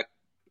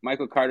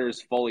Michael Carter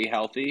is fully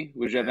healthy.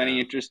 Would you have any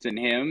interest in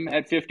him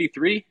at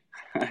 53?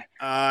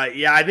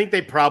 I think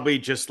they probably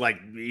just like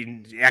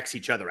X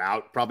each other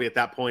out probably at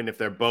that point if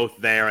they're both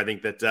there. I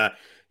think that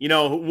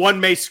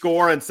one may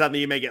score and suddenly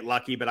you may get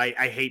lucky, but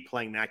I hate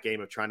playing that game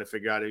of trying to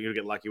figure out who you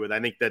get lucky with. I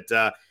think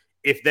that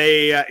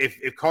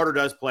if Carter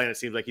does play and it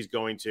seems like he's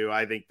going to,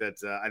 I think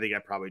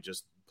I'd probably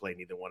just play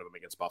neither one of them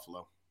against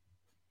Buffalo.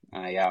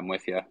 I'm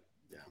with you.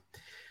 Yeah.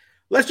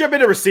 Let's jump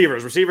into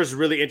receivers. Receivers is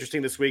really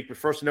interesting this week, but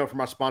first to know from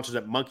our sponsors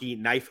at Monkey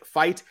Knife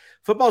Fight.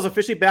 Football is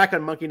officially back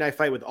on Monkey Knife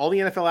Fight with all the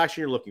NFL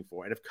action you're looking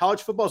for. And if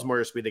college football is more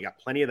your speed, they got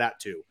plenty of that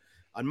too.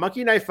 On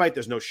Monkey Knife Fight,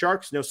 there's no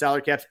sharks, no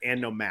salary caps,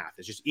 and no math.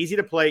 It's just easy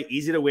to play,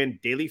 easy to win,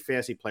 daily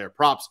fantasy player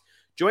props.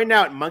 Join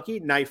now at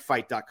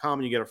monkeyknifefight.com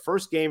and you get a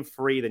first game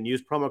free. Then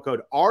use promo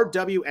code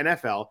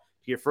RWNFL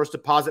to your first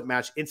deposit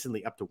match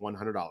instantly up to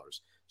 $100.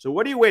 So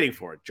what are you waiting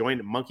for?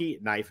 Join Monkey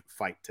Knife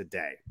Fight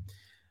today.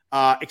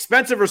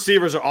 Expensive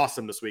receivers are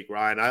awesome this week,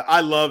 Ryan.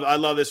 I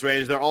love this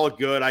range. They're all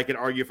good. I can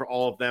argue for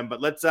all of them,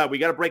 but we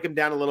got to break them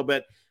down a little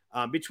bit.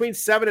 Between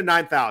 7,000 and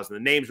 9,000. The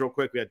names real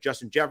quick. We have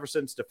Justin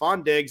Jefferson,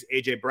 Stephon Diggs,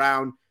 AJ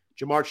Brown,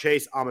 Jamar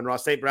Chase, Amon-Ra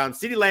St. Brown,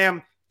 CeeDee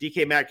Lamb,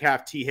 DK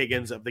Metcalf, T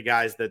Higgins of the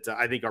guys that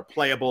I think are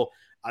playable.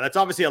 That's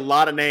obviously a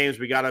lot of names.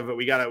 We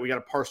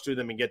gotta parse through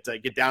them and get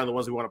down to the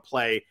ones we want to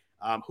play.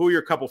 Who are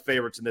your couple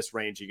favorites in this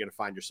range you're going to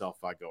find yourself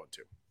going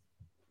to?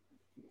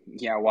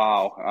 Yeah,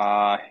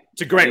 wow.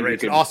 It's a great range.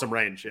 It's an awesome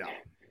range, yeah.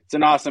 It's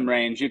an awesome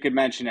range. You could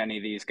mention any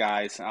of these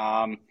guys.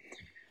 I'll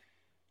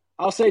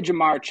say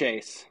Jamar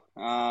Chase.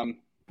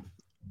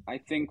 I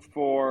think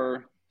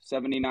for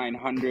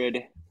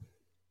 7,900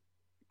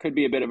 could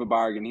be a bit of a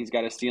bargain. He's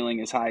got a ceiling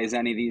as high as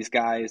any of these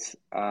guys.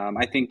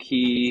 I think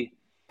he,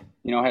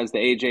 has the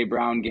AJ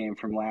Brown game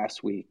from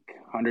last week,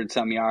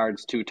 100-some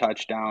yards, 2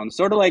 touchdowns,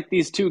 sort of like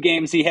these 2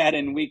 games he had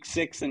in week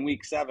 6 and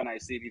week 7, I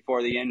see,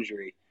 before the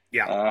injury.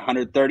 Yeah.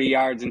 130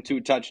 yards and 2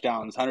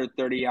 touchdowns,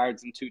 130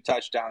 yards and 2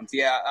 touchdowns.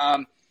 Yeah.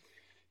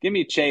 Give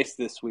me Chase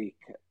this week.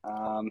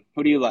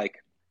 Who do you like?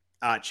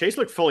 Chase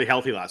looked fully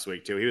healthy last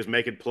week too. He was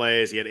making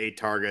plays. He had 8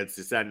 targets.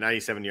 It's at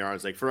 97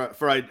 yards. Like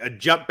for a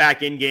jump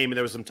back in game, and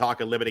there was some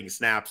talk of limiting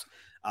snaps.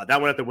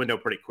 That went out the window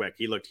pretty quick.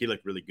 He looked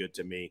really good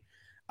to me.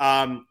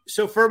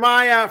 So for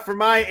my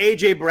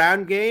AJ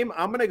Brown game,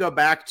 I'm going to go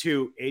back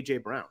to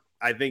AJ Brown.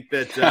 I think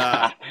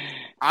that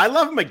I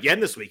love him again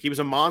this week. He was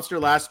a monster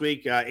last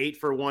week. 8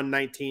 for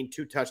 119,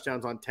 2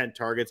 touchdowns on 10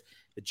 targets.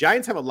 The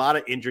Giants have a lot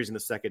of injuries in the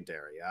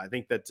secondary. I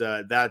think that's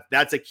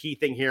a key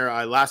thing here.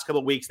 Last couple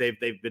of weeks, they've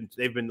been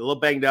a little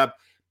banged up.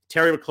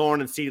 Terry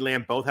McLaurin and CeeDee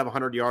Lamb both have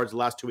 100 yards the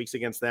last 2 weeks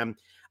against them.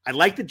 I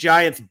like the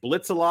Giants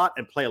blitz a lot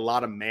and play a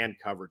lot of man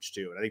coverage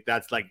too. And I think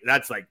that's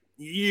like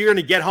you're going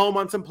to get home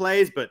on some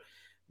plays, but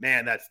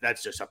man,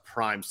 that's just a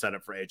prime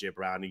setup for AJ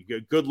Brown.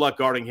 Good luck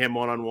guarding him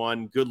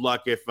one-on-one. Good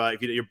luck if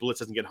your blitz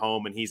doesn't get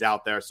home and he's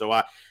out there.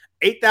 So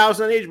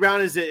 8,000 on AJ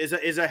Brown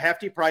is a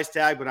hefty price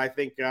tag, but I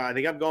think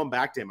I'm going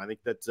back to him. I think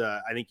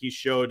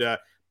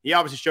he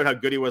obviously showed how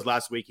good he was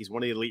last week. He's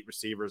one of the elite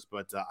receivers,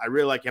 but I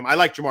really like him. I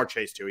like Jamar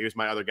Chase too. He was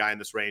my other guy in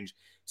this range,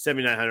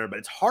 7,900. But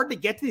it's hard to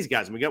get to these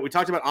guys. We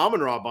talked about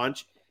Amon-Ra a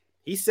bunch.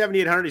 He's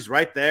 7,800. He's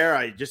right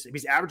there.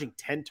 He's averaging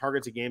 10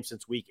 targets a game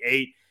since week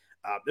 8.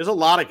 There's a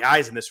lot of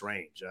guys in this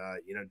range.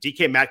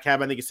 DK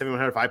Metcalf, I think, is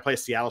 7,100. If I play a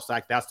Seattle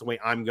stack, that's the way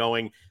I'm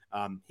going.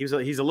 He's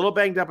a little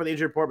banged up on the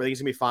injury report, but I think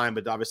he's going to be fine.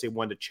 But obviously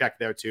one to check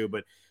there too.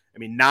 But,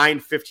 9,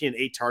 15, and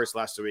 8 targets the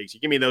last 2 weeks. You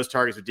give me those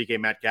targets with DK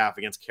Metcalf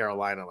against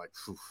Carolina,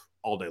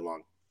 all day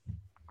long.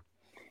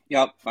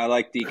 Yep, I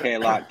like DK a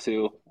lot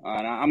too.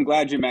 And I'm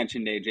glad you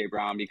mentioned AJ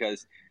Brown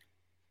because,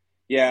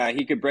 yeah,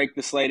 he could break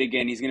the slate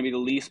again. He's going to be the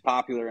least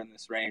popular in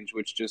this range,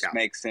 which just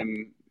makes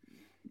him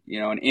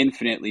an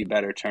infinitely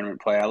better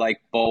tournament play. I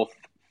like both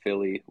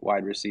Philly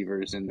wide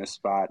receivers in this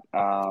spot.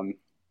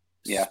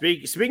 Yeah.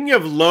 Speaking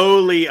of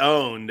lowly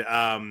owned,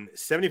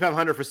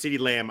 7,500 for CeeDee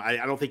Lamb. I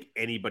don't think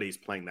anybody's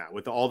playing that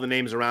with all the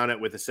names around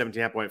it with a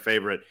 17.5-point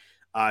favorite.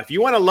 If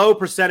you want a low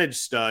percentage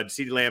stud,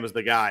 CeeDee Lamb is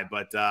the guy,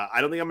 but I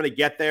don't think I'm going to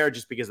get there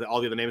just because of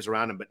all the other names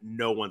around him, but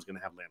no one's going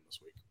to have Lamb this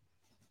week.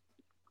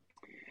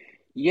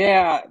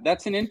 Yeah,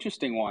 that's an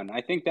interesting one.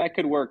 I think that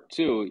could work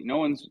too. No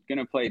one's going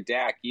to play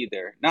Dak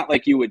either. Not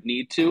like you would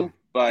need to,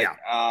 but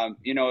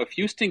if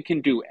Houston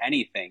can do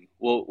anything,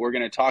 we're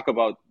going to talk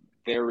about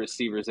their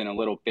receivers in a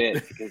little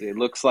bit because it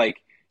looks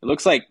like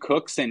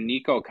Cooks and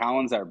Nico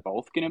Collins are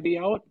both going to be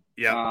out.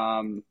 Yeah.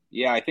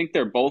 I think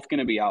they're both going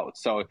to be out.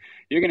 So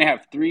you're going to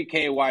have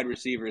 3K wide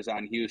receivers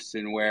on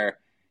Houston where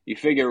you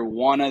figure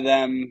one of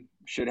them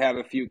should have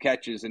a few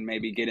catches and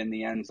maybe get in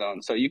the end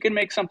zone. So you can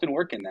make something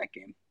work in that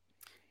game.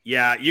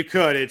 Yeah, you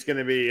could. It's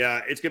gonna be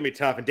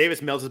tough. And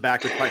Davis Mills is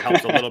back, which probably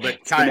helps a little bit.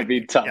 It's gonna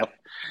be tough. Yeah.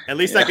 At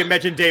least I can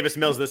mention Davis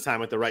Mills this time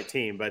with the right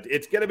team, but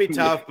it's gonna be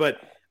tough.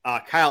 But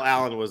Kyle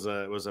Allen was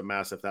a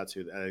mess. If that's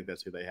who I think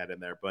that's who they had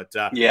in there. But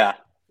yeah.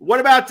 What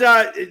about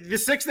the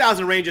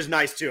 6,000 range is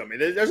nice too.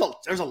 There's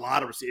a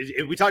lot of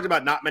receivers. We talked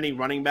about not many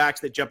running backs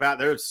that jump out.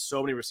 There's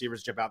so many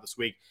receivers jump out this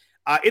week.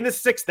 In the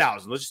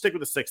 6,000, let's just stick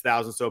with the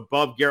 6,000. So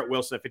above Garrett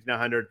Wilson at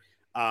 5,900.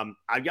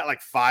 I've got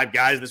like 5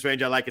 guys in this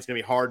range I like. It's going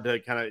to be hard to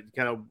kind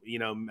of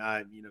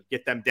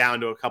get them down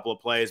to a couple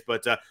of plays.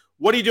 But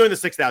what are you doing in the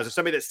 6,000?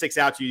 Somebody that sticks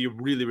out to you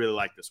really, really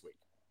like this week?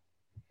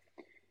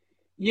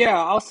 Yeah,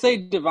 I'll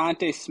say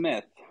Devontae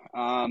Smith.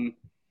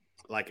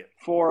 Like it.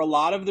 For a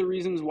lot of the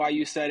reasons why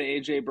you said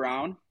A.J.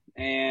 Brown.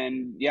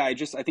 And, yeah, I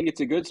think it's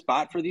a good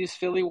spot for these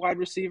Philly wide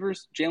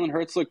receivers. Jalen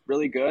Hurts looked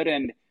really good,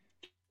 and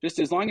just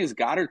as long as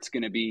Goddard's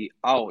going to be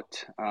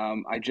out,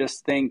 I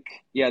just think,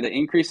 the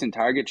increase in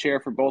target share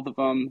for both of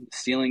them,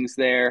 ceiling's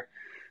there.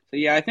 So,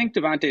 yeah, I think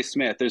Devontae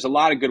Smith. There's a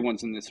lot of good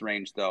ones in this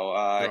range, though.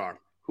 There are.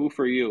 Who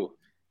for you?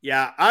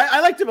 Yeah,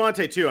 I like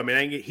Devontae too.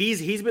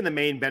 He's been the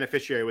main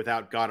beneficiary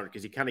without Goddard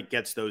because he kind of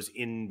gets those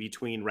in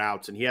between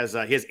routes, and he has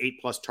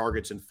 8+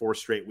 targets in 4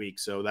 straight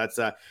weeks. So that's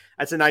a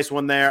nice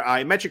one there.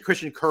 I mentioned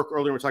Christian Kirk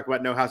earlier. We're talking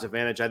about no house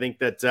advantage. I think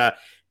that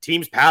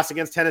teams pass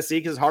against Tennessee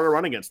because it's hard to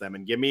run against them.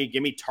 And give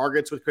me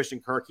targets with Christian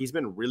Kirk. He's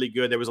been really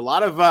good. There was a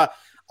lot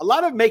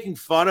of making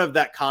fun of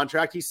that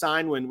contract he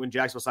signed when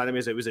Jacksonville signed him.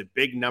 It was a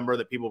big number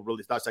that people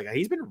really thought, like,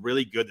 he's been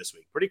really good this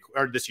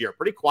year,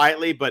 pretty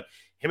quietly, but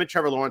him and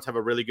Trevor Lawrence have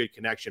a really good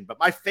connection. But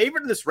my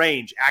favorite in this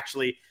range,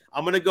 actually,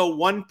 I'm going to go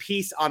one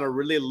piece on a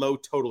really low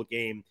total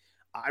game.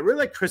 I really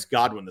like Chris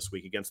Godwin this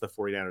week against the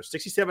 49ers.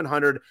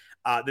 6,700.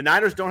 The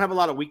Niners don't have a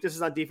lot of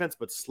weaknesses on defense,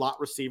 but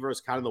slot receiver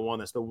is kind of the one.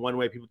 That's the one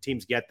way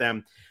teams get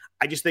them.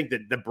 I just think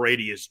that the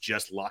Brady is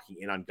just locking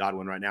in on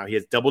Godwin right now. He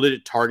has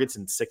double-digit targets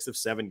in 6 of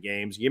 7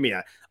 games. Give me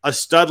a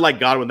stud like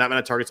Godwin, that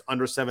many targets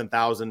under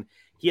 7,000.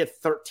 He had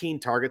 13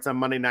 targets on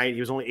Monday night. He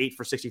was only 8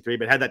 for 63,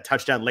 but had that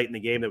touchdown late in the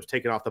game that was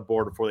taken off the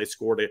board before they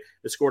scored it.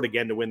 They scored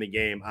again to win the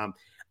game.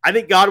 I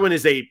think Godwin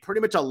is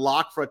pretty much a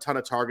lock for a ton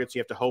of targets. You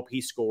have to hope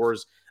he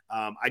scores.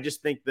 I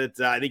just think that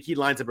I think he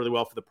lines up really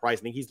well for the price.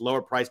 I think he's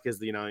lower priced because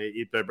they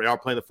are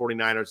playing the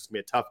 49ers. It's gonna be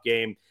a tough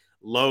game,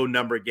 low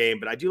number game.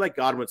 But I do like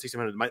Godwin at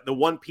 6,700. The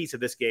one piece of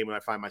this game when I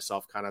find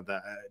myself kind of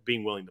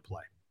being willing to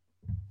play.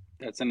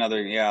 That's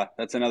another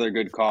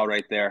good call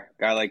right there.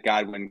 Guy like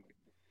Godwin.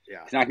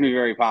 Yeah, it's not going to be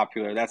very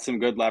popular. That's some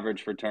good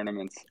leverage for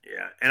tournaments.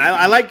 Yeah, and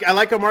I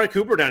like Amari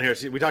Cooper down here.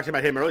 We talked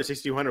about him earlier,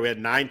 6,200. We had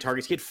 9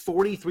 targets. He had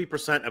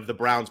 43% of the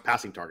Browns'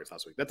 passing targets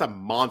last week. That's a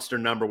monster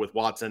number with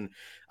Watson.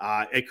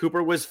 And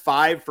Cooper was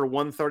 5 for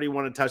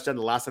 131 and touchdown.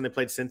 The last time they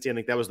played Cincy, I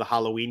think that was the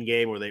Halloween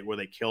game where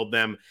they killed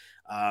them.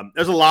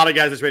 There's a lot of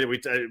guys this range. We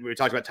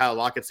talked about Tyler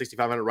Lockett,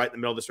 6,500, right in the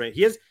middle of this range.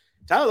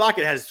 Tyler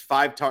Lockett has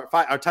 5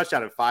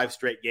 touchdown in 5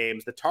 straight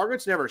games. The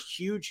targets never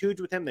huge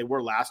with him. They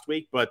were last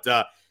week, but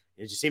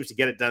it just seems to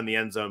get it done in the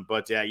end zone.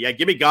 But yeah,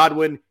 give me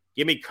Godwin,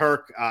 give me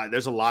Kirk.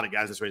 There's a lot of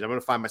guys this range. I'm going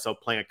to find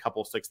myself playing a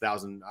couple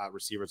 6,000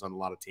 receivers on a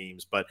lot of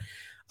teams. But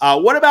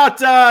what about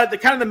the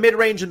kind of the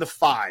mid-range in the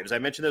 5s? I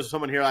mentioned there's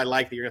someone here I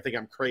like that you're going to think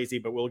I'm crazy,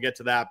 but we'll get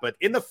to that. But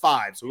in the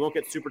 5s, so we won't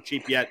get super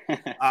cheap yet.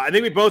 I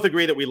think we both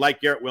agree that we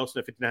like Garrett Wilson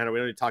at 5,900. We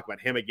don't need to talk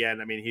about him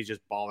again. I mean, he's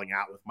just balling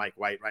out with Mike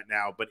White right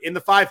now. But in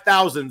the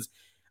 5,000s,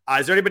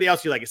 is there anybody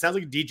else you like? It sounds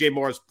like DJ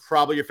Moore is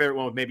probably your favorite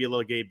one with maybe a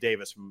little Gabe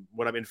Davis from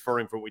what I'm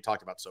inferring from what we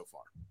talked about so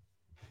far.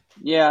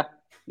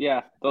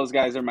 Yeah, those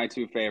guys are my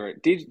 2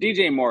 favorite.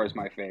 DJ Moore is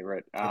my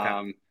favorite.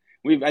 Okay.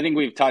 I think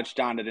we've touched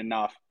on it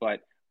enough,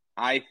 but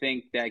I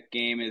think that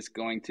game is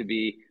going to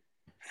be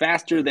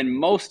faster than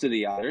most of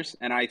the others,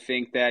 and I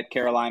think that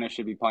Carolina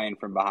should be playing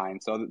from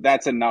behind. So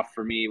that's enough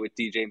for me with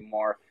DJ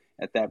Moore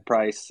at that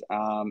price.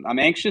 I'm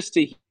anxious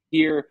to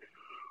hear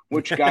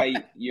which guy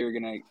you're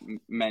going to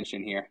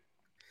mention here.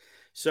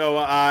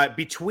 So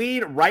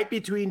between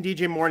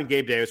DJ Moore and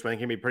Gabe Davis, I think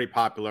can be pretty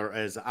popular,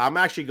 is I'm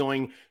actually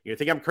going, you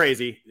think I'm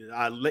crazy,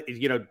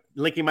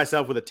 linking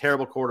myself with a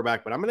terrible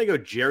quarterback, but I'm going to go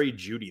Jerry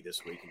Jeudy this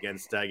week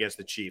against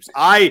the Chiefs.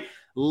 I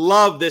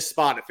love this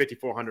spot at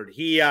 5,400.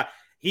 He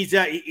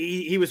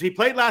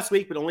played last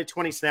week, but only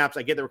 20 snaps.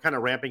 I get that we're kind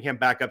of ramping him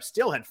back up.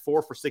 Still had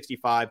 4 for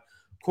 65.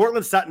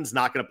 Cortland Sutton's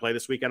not going to play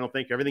this week. I don't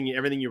think everything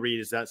you read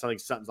is that something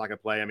Sutton's not going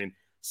to play. I mean,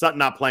 Sutton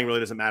not playing really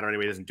doesn't matter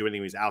anyway. He doesn't do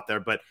anything when he's out there,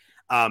 but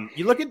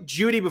you look at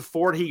Jeudy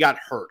before he got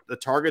hurt. The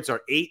targets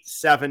are 8,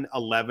 7,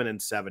 11,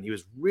 and 7. He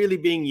was really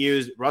being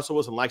used. Russell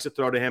Wilson likes to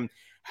throw to him.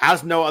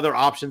 Has no other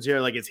options here.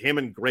 Like it's him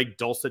and Greg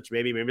Dulcich,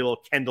 maybe a little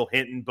Kendall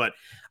Hinton. But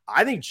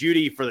I think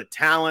Jeudy, for the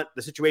talent,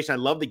 the situation, I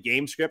love the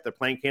game script. They're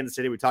playing Kansas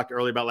City. We talked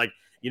earlier about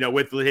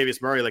with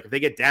Latavius Murray, like if they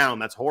get down,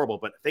 that's horrible.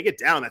 But if they get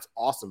down, that's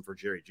awesome for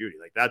Jerry Jeudy.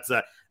 Like that's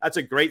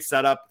a great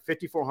setup.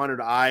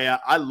 5,400.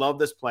 I love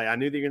this play. I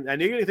knew you're going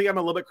to think I'm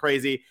a little bit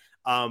crazy.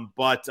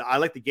 But I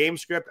like the game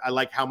script. I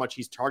like how much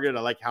he's targeted.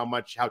 I like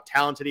how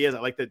talented he is.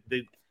 I like that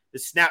the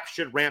snap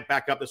should ramp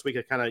back up this week.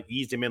 I kind of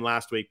eased him in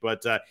last week,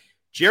 but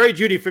Jerry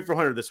Jeudy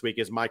 5,400 this week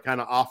is my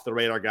kind of off the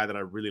radar guy that I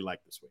really like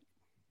this week.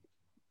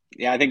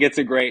 Yeah, I think it's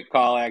a great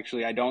call.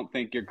 Actually, I don't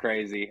think you're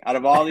crazy. Out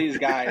of all these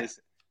guys,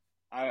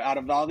 I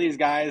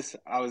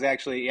was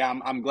actually,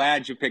 I'm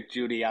glad you picked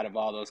Jeudy out of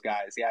all those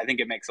guys. Yeah, I think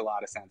it makes a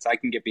lot of sense. I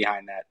can get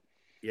behind that.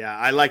 Yeah,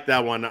 I like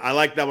that one. I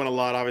like that one a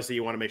lot. Obviously,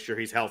 you want to make sure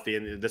he's healthy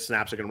and the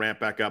snaps are going to ramp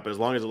back up. But as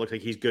long as it looks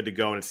like he's good to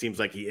go, and it seems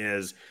like he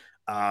is,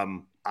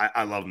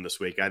 I love him this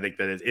week. I think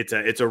that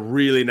it's a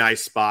really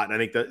nice spot, and I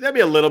think that there'll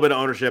be a little bit of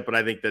ownership, but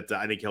I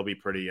think he'll be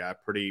pretty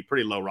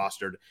low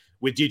rostered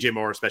with DJ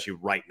Moore, especially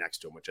right next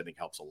to him, which I think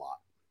helps a lot.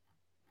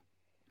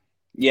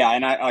 Yeah,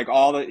 and I like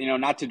all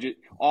the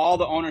all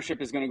the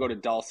ownership is going to go to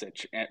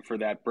Dulcich for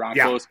that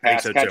Broncos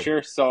pass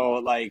catcher. Too.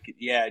 So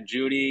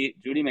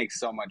Jeudy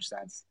makes so much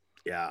sense.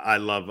 Yeah, I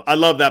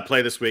love that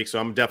play this week, so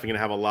I'm definitely going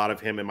to have a lot of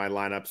him in my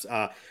lineups.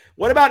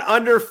 What about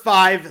under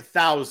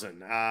 5,000?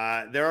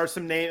 There are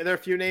a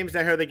few names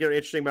down here that are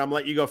interesting, but I'm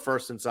going to let you go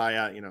first since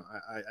I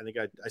think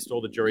I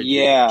stole the Jerry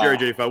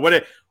Jeudy phone. What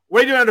are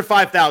you doing under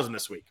 5,000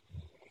 this week?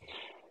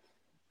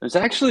 There's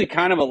actually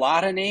kind of a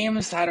lot of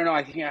names. I don't know.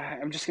 I think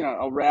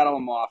I'll rattle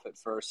them off at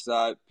first.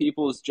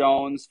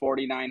 Peoples-Jones,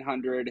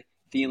 4,900.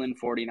 Thielen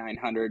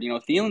 4,900.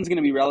 Thielen's going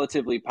to be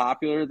relatively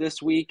popular this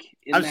week.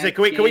 I was saying,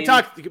 can we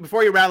talk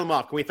before you rattle them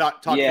off? Can we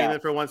talk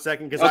Thielen for 1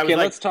 second? Okay,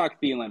 let's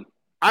talk Thielen.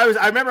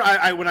 I remember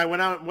when I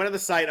went on the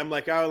site, I'm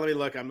like, oh, let me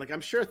look. I'm like, I'm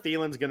sure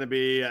Thielen's going to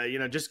be,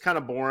 just kind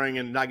of boring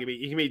and not going to be,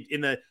 he can be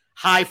in the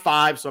high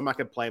five. So I'm not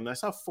going to play him. And I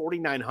saw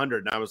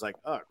 4,900 and I was like,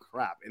 oh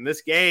crap. In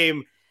this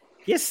game,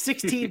 he has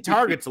 16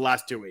 targets the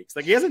last 2 weeks.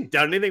 Like he hasn't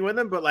done anything with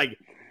them, but like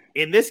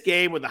in this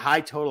game with the high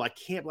total,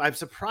 I'm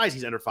surprised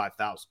he's under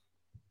 5,000.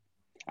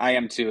 I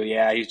am too.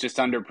 Yeah. He's just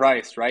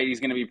underpriced, right? He's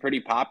going to be pretty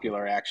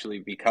popular actually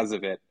because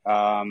of it.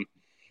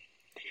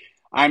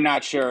 I'm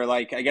not sure.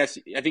 Like, I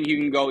think you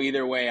can go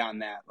either way on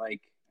that. Like,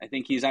 I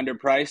think he's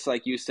underpriced.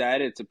 Like you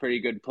said, it's a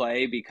pretty good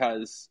play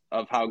because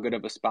of how good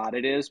of a spot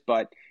it is.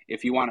 But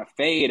if you want to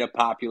fade a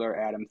popular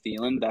Adam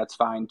Thielen, that's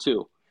fine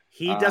too.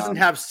 He doesn't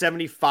have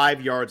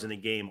 75 yards in a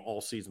game all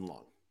season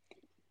long.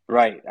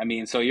 Right. I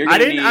mean, so you're. I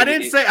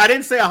didn't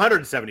say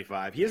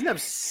 175. He doesn't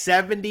have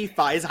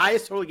 75. His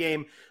highest total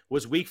game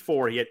was week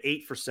 4. He had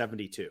 8 for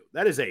 72.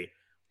 That is a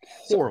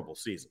horrible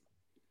season.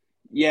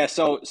 Yeah.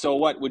 So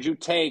what would you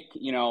take?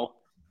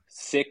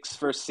 6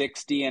 for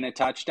 60 and a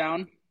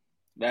touchdown.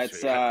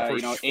 That's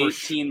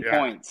 18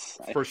 points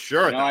for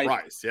sure at that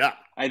price. Yeah,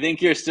 I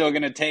think you're still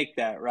going to take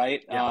that,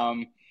 right? Yeah.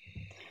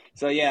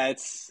 So yeah,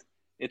 it's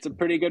a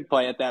pretty good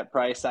play at that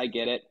price. I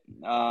get it.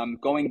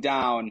 Going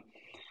down,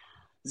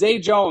 Zay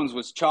Jones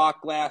was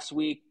chalk last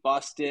week,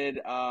 busted.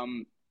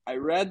 I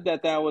read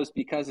that was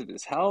because of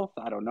his health.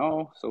 I don't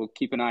know, so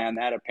keep an eye on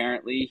that.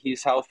 Apparently,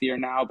 he's healthier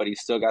now, but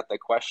he's still got the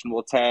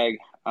questionable tag.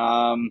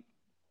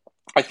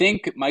 I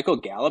think Michael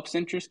Gallup's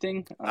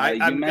interesting.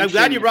 I'm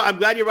glad you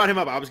brought him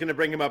up. I was going to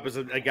bring him up as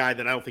a guy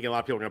that I don't think a lot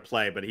of people are going to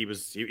play, but he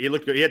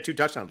looked good. He had 2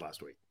 touchdowns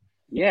last week.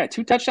 Yeah,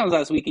 2 touchdowns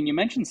last week. And you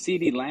mentioned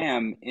CeeDee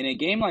Lamb. In a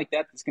game like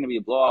that that's going to be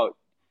a blowout,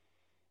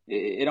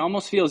 it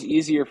almost feels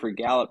easier for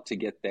Gallup to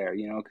get there,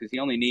 because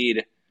you only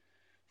need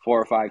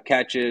 4 or 5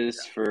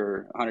 catches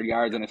for 100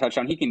 yards and a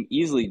touchdown. He can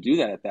easily do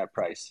that at that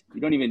price.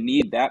 You don't even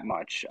need that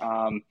much.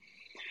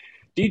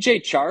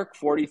 DJ Chark,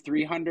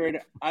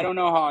 4,300. I don't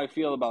know how I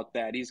feel about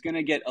that. He's going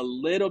to get a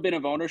little bit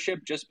of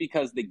ownership just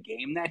because the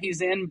game that he's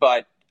in,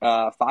 but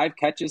 5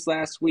 catches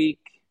last week,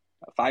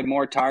 5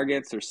 more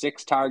targets or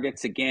 6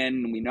 targets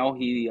again. We know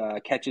he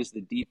catches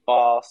the deep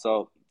ball,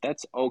 so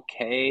that's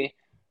okay.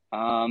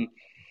 I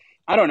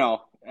don't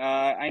know.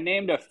 I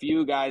named a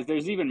few guys.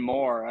 There's even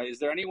more. Is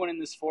there anyone in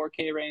this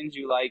 4K range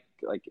you like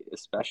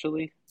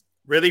especially?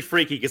 Really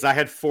freaky because I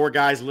had 4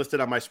 guys listed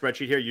on my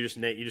spreadsheet here. You just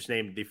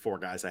named the 4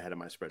 guys I had on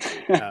my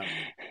spreadsheet.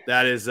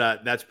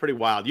 That's pretty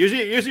wild.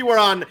 Usually we're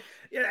on.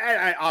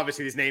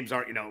 Obviously these names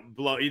aren't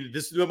below.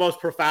 This is the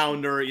most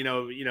profound or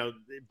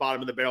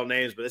bottom of the barrel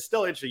names, but it's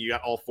still interesting. You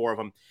got all 4 of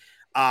them.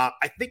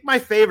 I think my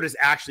favorite is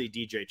actually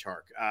DJ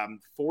Chark.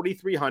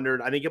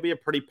 4,300. I think he'll be a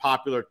pretty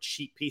popular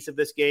cheap piece of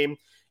this game.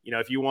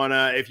 If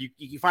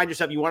you find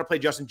yourself you want to play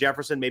Justin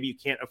Jefferson, maybe you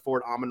can't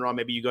afford Amon-Ra,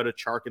 maybe you go to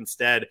Chark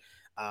instead.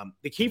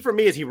 The key for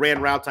me is he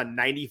ran routes on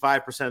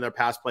 95% of their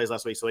pass plays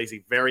last week, so he's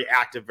very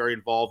active, very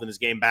involved in his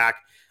game back.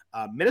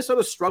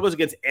 Minnesota struggles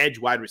against edge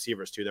wide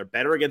receivers too. They're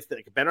better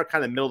better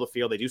kind of middle of the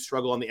field. They do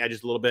struggle on the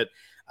edges a little bit.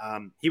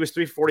 He was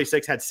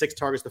 346, had 6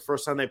 targets the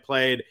first time they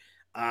played.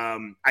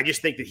 I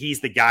just think that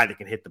he's the guy that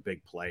can hit the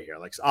big play here.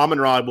 Like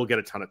Amon-Ra will get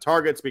a ton of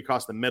targets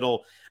across the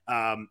middle.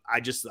 I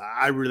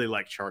really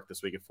like Chark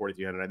this week at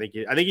 4,300.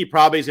 I think he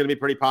probably is going to be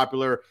pretty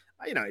popular.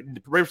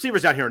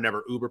 Receivers down here are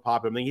never uber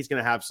popular. I think he's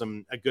going to have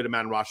a good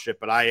amount of rostership,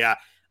 but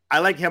I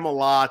like him a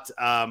lot.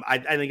 I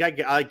think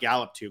I like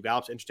Gallup too.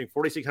 Gallup's interesting.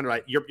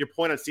 4,600. Your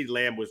point on CeeDee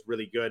Lamb was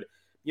really good.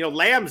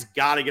 Lamb's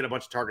got to get a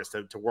bunch of targets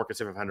to work at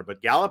 700,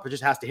 but Gallup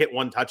just has to hit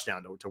 1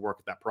 touchdown to work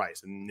at that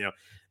price. And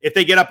if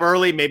they get up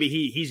early, maybe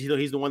he's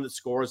the one that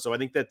scores. So I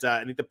think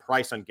the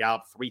price on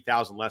Gallup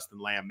 3,000 less than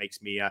Lamb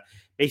makes me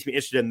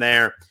interested in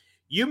there.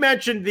 You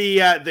mentioned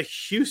the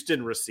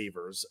Houston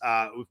receivers.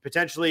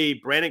 Potentially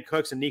Brandon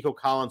Cooks and Nico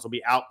Collins will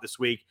be out this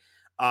week.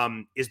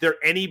 Is there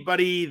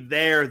anybody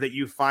there that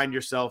you find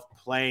yourself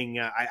playing?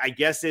 I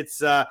guess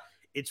it's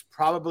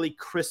probably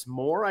Chris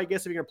Moore. I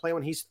guess if you're gonna play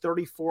when he's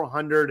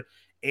 3,400.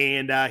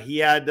 And he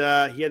had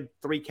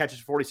 3 catches,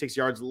 46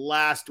 yards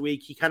last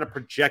week. He kind of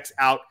projects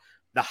out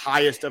the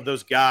highest of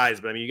those guys.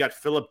 But I mean, you got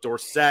Philip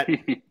Dorsett.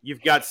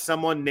 You've got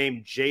someone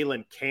named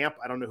Jalen Camp.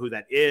 I don't know who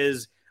that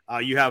is.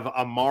 You have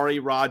Amari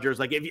Rodgers.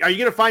 Like, are you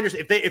going to find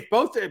yourself if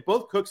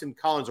both Cooks and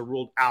Collins are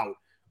ruled out?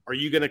 Are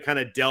you going to kind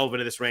of delve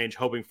into this range,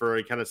 hoping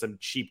for kind of some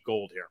cheap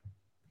gold here?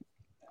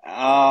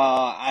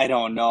 I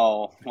don't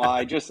know. Well,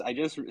 I just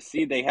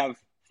see they have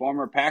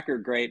former Packer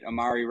great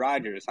Amari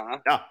Rodgers, huh?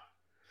 Yeah.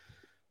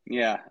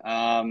 Yeah.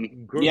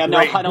 Great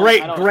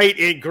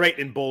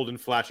in bold and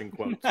flashing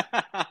quotes.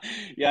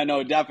 Yeah,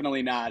 no,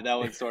 definitely not. That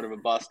was sort of a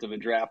bust of a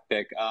draft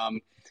pick.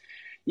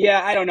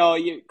 Yeah, I don't know.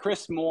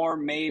 Chris Moore,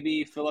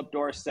 maybe Philip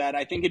Dorsett.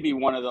 I think it'd be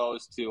one of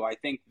those two. I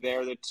think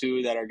they're the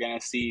 2 that are going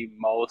to see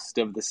most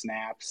of the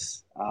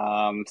snaps.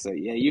 So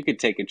yeah, you could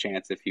take a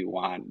chance if you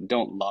want.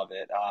 Don't love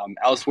it.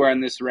 Elsewhere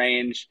in this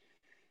range,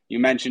 you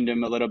mentioned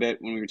him a little bit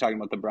when we were talking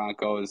about the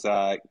Broncos.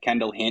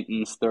 Kendall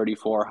Hinton's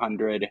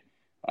 3,400.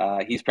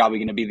 He's probably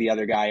going to be the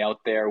other guy out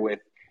there with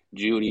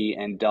Judy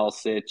and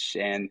Dulcich,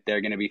 and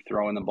they're going to be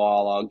throwing the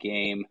ball all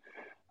game.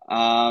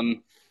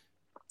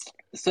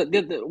 So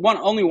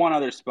only one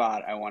other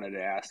spot I wanted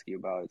to ask you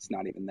about. It's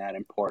not even that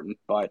important,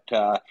 but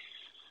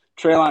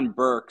Treylon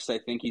Burks, I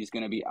think he's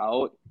going to be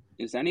out.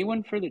 Is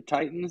anyone for the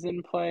Titans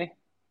in play?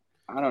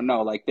 I don't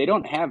know. Like, they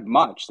don't have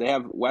much. They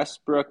have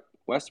Westbrook,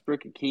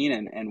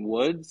 Keenan, and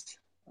Woods.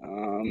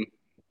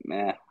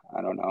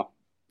 I don't know.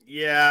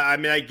 Yeah, I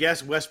mean, I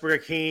guess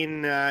Westbrook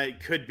Keane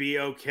could be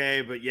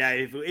okay, but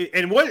yeah,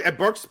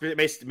 Burks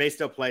may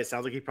still play. It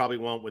sounds like he probably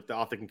won't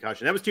off the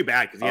concussion. That was too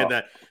bad because he had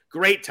that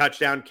great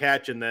touchdown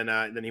catch, and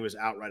then he was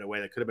out right away.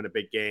 That could have been a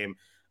big game.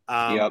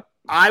 Yep.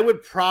 I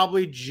would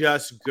probably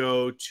just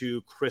go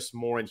to Chris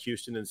Moore in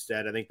Houston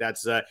instead. I think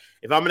that's if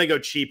I'm going to go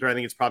cheaper, I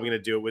think it's probably going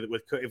to do it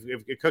with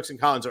if Cooks and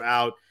Collins are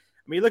out.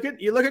 I mean,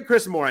 you look at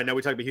Chris Moore. I know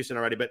we talked about Houston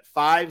already, but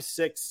 5,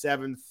 6,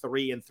 7,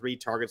 3, and 3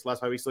 targets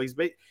last 5 weeks. So he's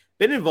been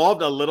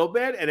involved a little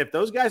bit. And if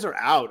those guys are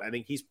out, I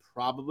think he's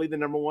probably the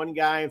number one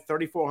guy in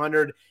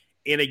 3,400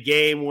 in a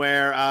game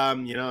where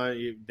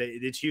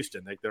it's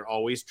Houston. Like, they're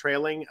always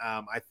trailing.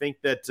 I think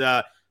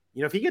that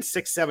if he gets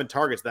 6, 7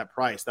 targets at that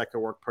price, that could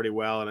work pretty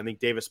well. And I think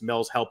Davis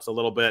Mills helps a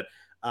little bit.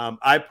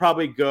 I'd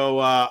probably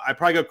go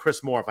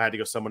Chris Moore if I had to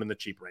go someone in the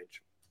cheap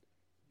range.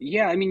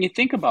 Yeah, I mean, you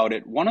think about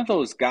it. One of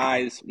those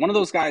guys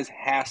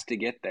has to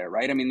get there,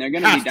 right? I mean, they're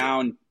going to be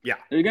down. Yeah,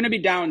 they're going to be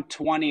down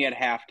 20 at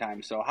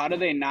halftime. So how do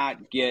they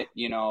not get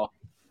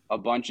a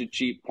bunch of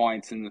cheap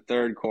points in the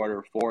third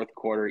quarter, fourth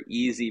quarter,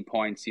 easy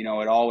points? It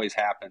always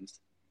happens.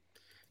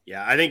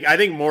 Yeah, I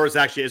think Moore is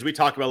actually, as we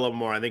talk about a little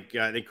more, I think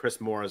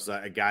Chris Moore is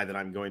a guy that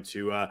I'm going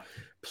to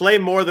play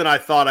more than I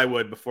thought I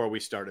would before we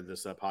started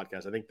this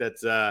podcast. I think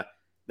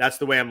that's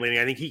the way I'm leaning.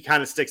 I think he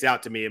kind of sticks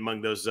out to me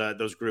among those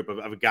group of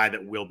a guy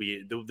that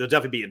they'll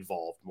definitely be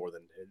involved more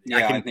than.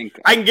 Yeah,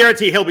 I can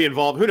guarantee he'll be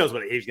involved. Who knows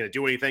what he's going to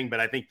do anything, but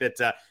I think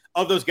that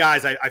of those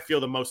guys, I feel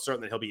the most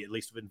certain that he'll be at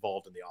least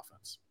involved in the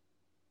offense.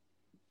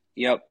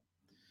 Yep,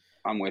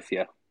 I'm with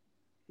you.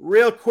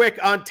 Real quick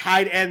on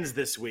tight ends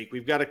this week,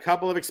 we've got a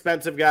couple of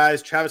expensive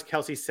guys. Travis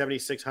Kelce,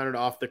 7,600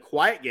 off the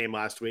quiet game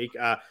last week.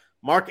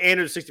 Mark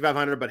Andrews,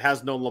 6,500, but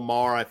has no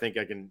Lamar. I think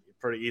I can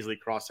pretty easily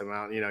cross him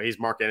out. He's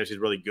Mark Andrews. He's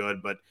really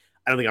good, but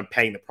I don't think I'm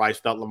paying the price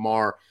without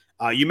Lamar.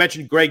 You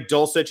mentioned Greg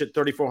Dulcich at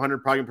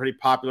 3,400, probably pretty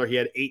popular. He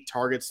had 8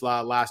 targets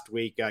last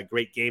week.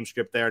 Great game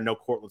script there. No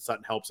Cortland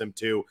Sutton helps him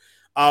too.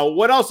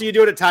 What else are you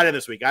doing at tight end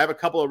this week? I have a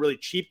couple of really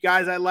cheap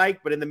guys I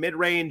like, but in the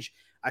mid-range,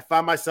 I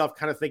find myself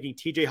kind of thinking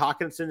TJ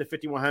Hawkinson at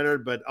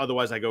 5,100, but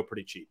otherwise I go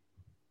pretty cheap.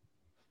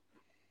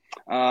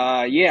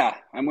 Yeah,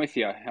 I'm with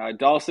you.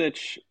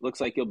 Dulcich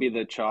looks like he'll be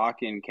the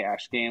chalk in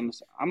cash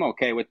games. I'm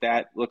okay with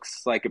that.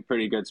 Looks like a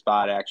pretty good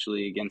spot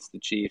actually against the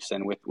Chiefs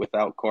and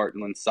without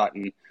Cortland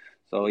Sutton.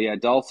 So yeah,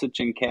 Dulcich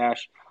in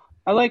cash.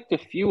 I liked a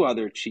few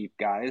other cheap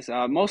guys.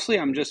 Mostly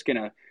I'm just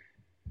gonna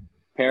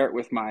pair it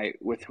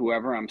with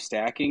whoever I'm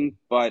stacking.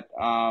 But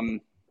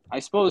I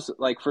suppose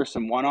like for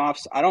some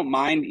one-offs, I don't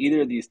mind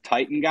either of these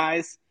Titan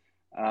guys.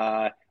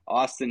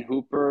 Austin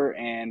Hooper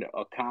and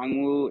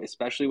Okongwu,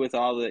 especially with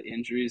all the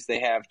injuries they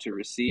have to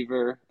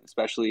receiver,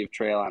 especially if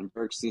Treylon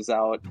Burks is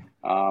out.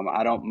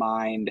 I don't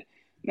mind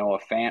Noah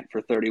Fant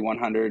for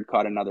 3,100,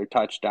 caught another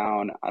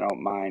touchdown. I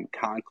don't mind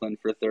Conklin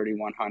for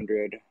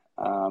 3,100.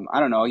 I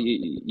don't know.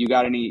 You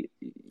got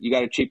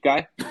a cheap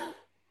guy?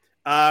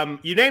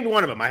 You named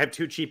one of them. I have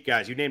 2 cheap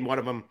guys. You named one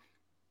of them.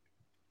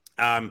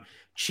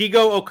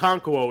 Chigo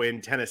Okonkwo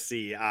in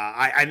Tennessee.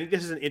 I think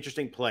this is an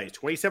interesting play.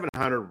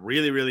 2,700,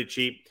 really, really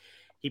cheap.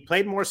 He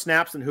played more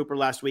snaps than Hooper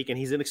last week, and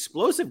he's an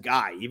explosive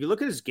guy. If you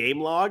look at his game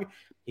log,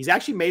 he's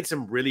actually made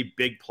some really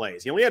big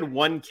plays. He only had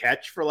 1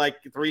 catch for like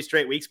 3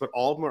 straight weeks, but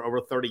all of them were over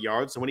 30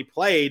 yards. So when he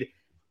played,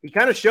 he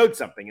kind of showed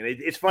something. And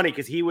it's funny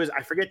because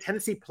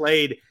Tennessee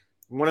played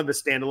one of the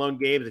standalone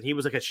games, and he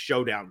was like a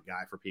showdown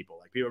guy for people.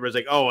 Like people were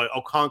like, "Oh,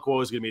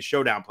 Okonkwo is going to be a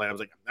showdown play." I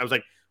was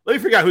like, let me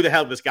figure out who the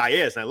hell this guy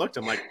is. And I looked,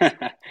 I'm like,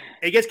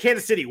 against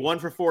Kansas City, 1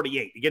 for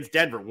 48. Against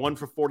Denver, 1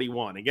 for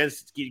 41.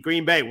 Against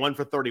Green Bay, 1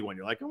 for 31.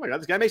 You're like, oh my God,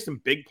 this guy makes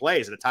some big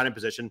plays at a tight end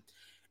position.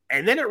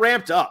 And then it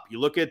ramped up. You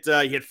look at,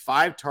 he had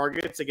 5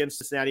 targets against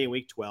Cincinnati in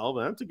week 12.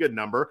 And that's a good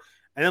number.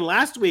 And then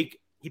last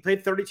week, he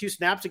played 32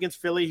 snaps against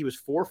Philly. He was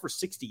 4 for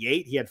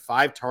 68. He had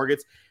 5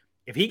 targets.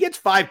 If he gets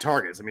 5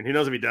 targets, I mean, who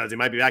knows if he does? He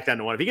might be back down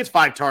to 1. If he gets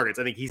 5 targets,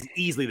 I think he's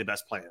easily the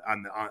best player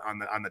on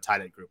the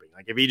tight end grouping.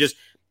 Like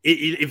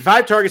if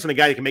 5 targets on a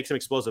guy that can make some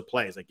explosive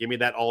plays, like give me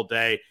that all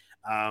day.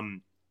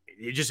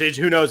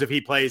 Who knows if he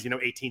plays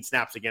 18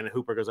 snaps again and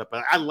Hooper goes up.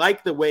 But I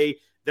like the way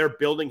they're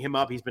building him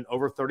up. He's been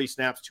over 30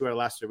 snaps 2 out of the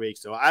last 3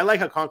 weeks. So I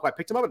like Okonkwo. I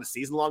picked him up in a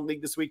season-long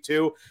league this week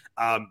too.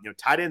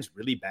 Tight end's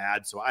really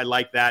bad, so I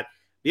like that.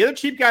 The other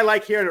cheap guy I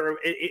like here,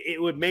 it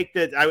would make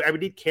that I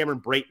would need Cameron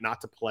Brate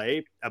not to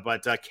play,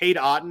 but Cade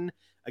Otton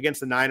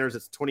against the Niners,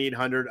 it's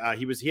 2,800.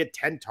 He had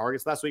 10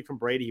 targets last week from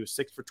Brady. He was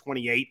 6 for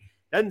 28.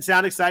 Doesn't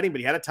sound exciting,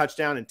 but he had a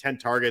touchdown and 10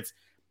 targets.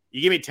 You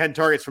give me 10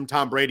 targets from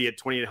Tom Brady at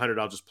 2,800,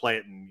 I'll just play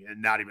it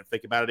and not even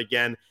think about it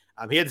again.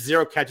 He had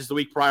 0 catches the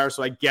week prior,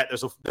 so I get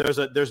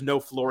there's no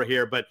floor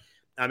here. But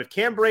if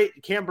Cam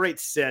Brate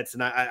sits,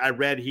 and I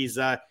read he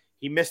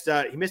missed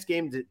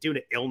games due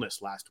to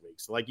illness last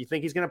week, so like you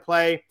think he's going to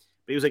play.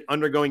 but he was like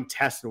undergoing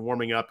tests and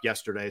warming up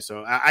yesterday.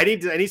 So I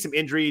need some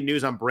injury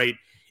news on Brait.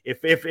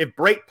 If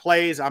Brait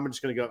plays, I'm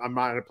not going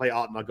to play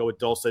Otten. I'll go with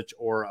Dulcich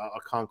or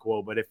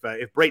Okonkwo. But if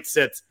Brait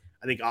sits,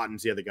 I think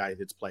Otten's the other guy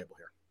that's playable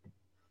here.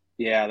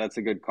 Yeah, that's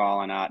a good call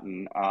on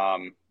Otten.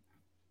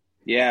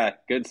 Yeah,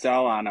 good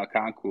sell on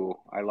Okonkwo.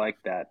 I like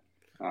that.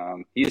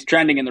 He's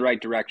trending in the right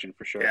direction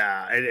for sure.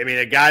 Yeah, I mean,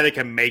 a guy that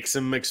can make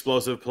some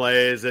explosive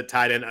plays at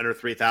tight end under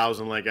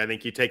 3,000. Like, I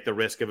think you take the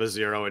risk of a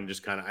 0 and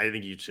just I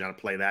think you just got to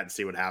play that and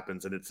see what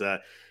happens. And it's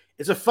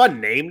a fun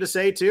name to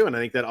say too, and I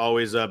think that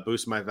always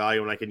boosts my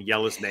value when I can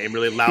yell his name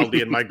really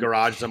loudly in my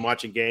garage as I'm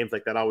watching games.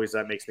 Like that always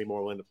makes me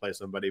more willing to play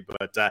somebody.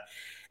 But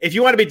if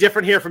you want to be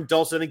different here from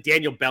Dulcich, I think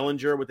Daniel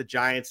Bellinger with the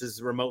Giants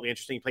is remotely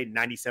interesting. He played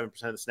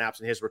 97% of the snaps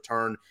in his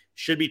return.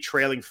 Should be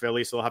trailing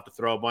Philly, so they'll have to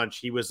throw a bunch.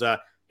 He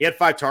had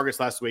 5 targets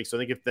last week, so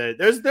I think if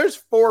there's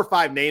 4 or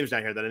 5 names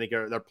down here that I think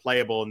they're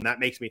playable, and that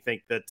makes me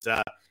think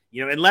that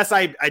unless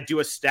I do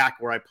a stack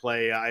where I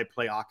play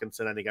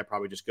Hawkinson, I think I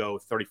probably just go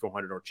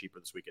 3,400 or cheaper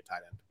this week at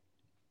tight end.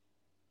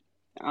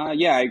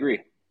 Yeah, I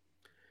agree.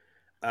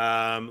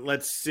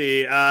 Let's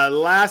see.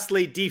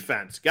 Lastly,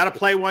 defense. Got to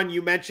play one.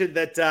 You mentioned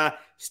that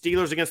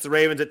Steelers against the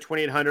Ravens at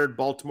 2,800.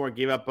 Baltimore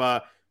gave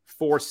up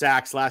 4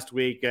 sacks last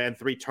week and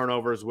 3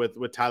 turnovers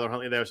with Tyler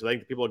Huntley there. So I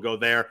think people will go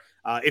there.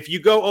 If you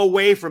go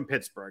away from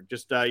Pittsburgh,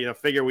 just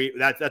figure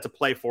that's a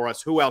play for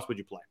us. Who else would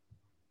you play?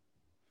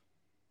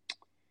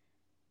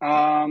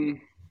 I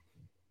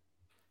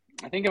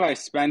think if I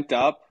spent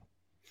up,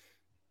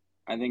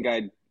 I think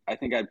I'd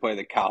play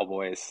the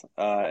Cowboys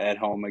at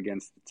home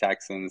against the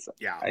Texans.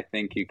 Yeah. I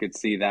think you could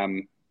see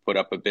them put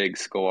up a big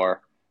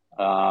score.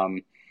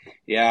 The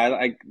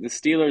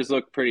Steelers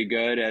look pretty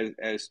good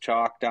as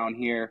chalk down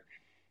here.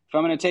 If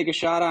I'm going to take a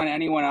shot on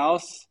anyone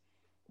else,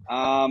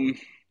 I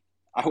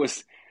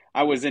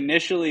was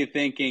initially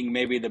thinking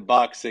maybe the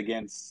Bucs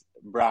against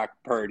Brock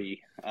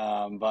Purdy,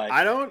 but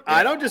I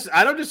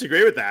don't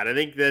disagree with that. I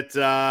think that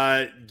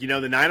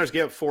the Niners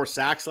gave up 4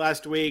 sacks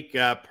last week.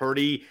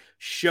 Purdy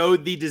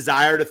showed the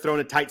desire to throw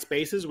into tight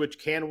spaces, which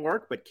can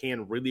work, but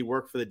can really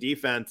work for the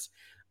defense.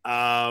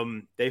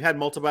 They've had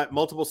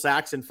multiple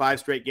sacks in 5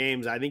 straight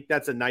games. I think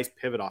that's a nice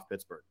pivot off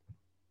Pittsburgh.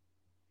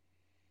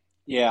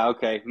 Yeah.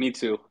 Okay. Me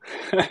too.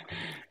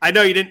 I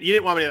know you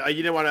didn't want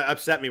to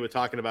upset me with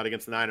talking about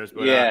against the Niners,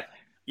 but yeah.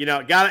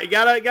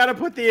 Gotta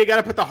put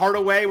the heart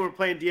away when we're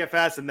playing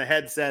DFS, and the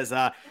head says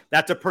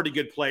that's a pretty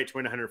good play at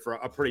 2,900 for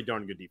a pretty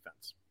darn good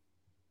defense.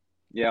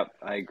 Yep,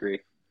 I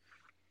agree.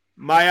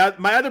 My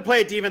other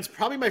play at defense,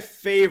 probably my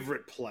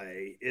favorite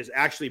play, is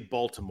actually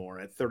Baltimore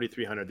at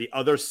 3,300. The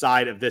other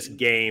side of this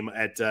game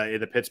in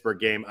the Pittsburgh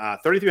game,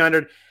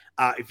 3,300.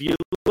 If you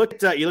look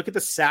at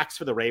the sacks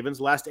for the Ravens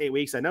the last 8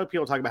 weeks, I know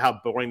people talk about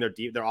how boring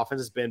their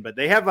offense has been, but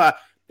they have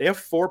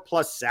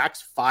 4+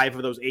 sacks 5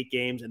 of those 8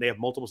 games, and they have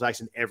multiple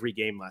sacks in every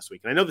game last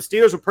week. And I know the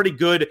Steelers were pretty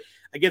good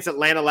against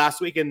Atlanta last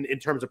week in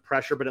terms of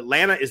pressure, but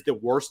Atlanta is the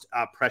worst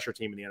pressure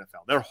team in the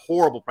NFL. They're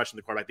horrible pressuring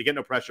the quarterback. They get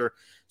no pressure.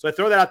 So I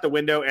throw that out the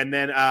window, and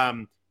then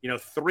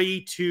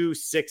 3, 2,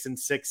 6, and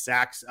 6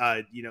 sacks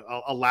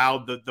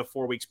allowed the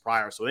 4 weeks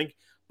prior. So I think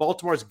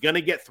Baltimore's going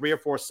to get 3 or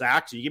 4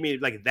 sacks. You give me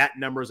like that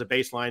number as a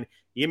baseline.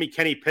 You give me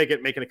Kenny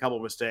Pickett making a couple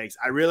of mistakes.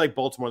 I really like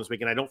Baltimore this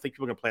week, and I don't think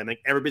people are going to play. I think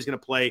everybody's going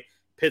to play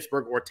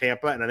Pittsburgh or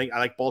Tampa, and I think I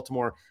like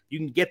Baltimore. You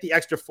can get the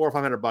extra $400 or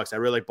 $500. I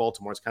really like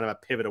Baltimore. It's kind of a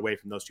pivot away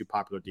from those 2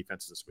 popular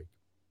defenses this week.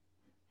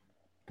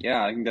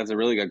 Yeah, I think that's a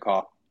really good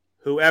call.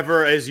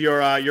 Whoever is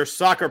your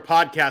soccer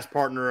podcast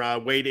partner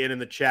weighed in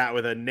the chat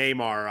with a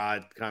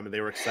Neymar comment.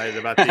 They were excited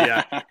about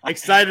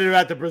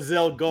the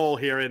Brazil goal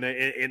here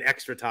in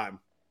extra time.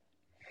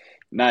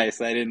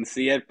 Nice. I didn't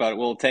see it, but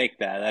we'll take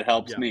that. That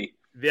helps me.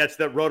 That's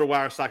the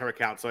RotoWire soccer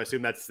account, so I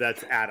assume that's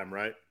Adam,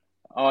 right?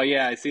 Oh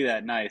yeah, I see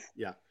that. Nice.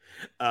 Yeah.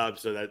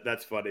 So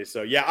that's funny.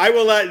 So yeah, I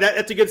will.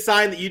 That's a good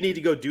sign that you need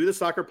to go do the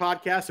soccer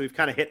podcast. So we've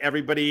kind of hit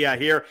everybody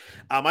here.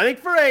 I think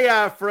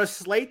for a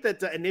slate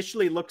that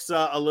initially looks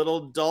a little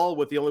dull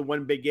with the only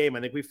one big game,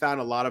 I think we found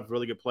a lot of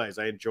really good plays.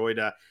 I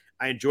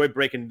enjoyed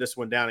breaking this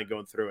one down and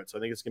going through it. So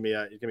I think it's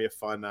gonna be a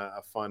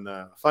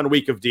fun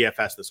week of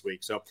DFS this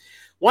week. So,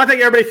 want to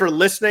thank everybody for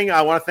listening.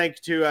 I want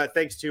to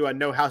thanks to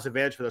No House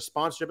Advantage for their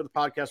sponsorship of the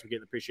podcast. We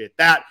greatly appreciate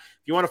that.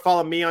 If you want to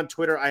follow me on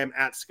Twitter, I am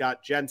at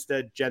Scott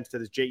Jenstad.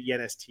 Jenstad is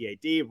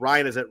JENSTAD.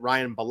 Ryan is at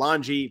Ryan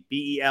Belangi,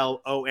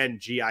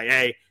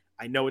 BELONGIA.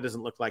 I know it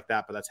doesn't look like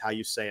that, but that's how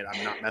you say it.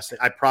 I'm not messing.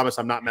 I promise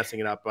I'm not messing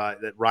it up.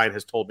 That Ryan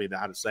has told me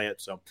how to say it.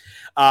 So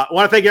I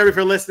want to thank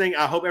everybody for listening.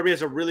 I hope everybody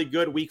has a really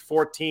good week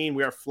 14.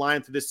 We are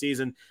flying through this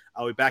season.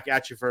 I'll be back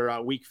at you for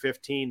week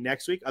 15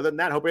 next week. Other than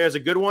that, hope everybody has a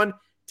good one.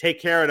 Take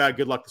care and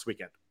good luck this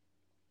weekend.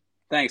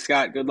 Thanks,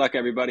 Scott. Good luck,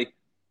 everybody.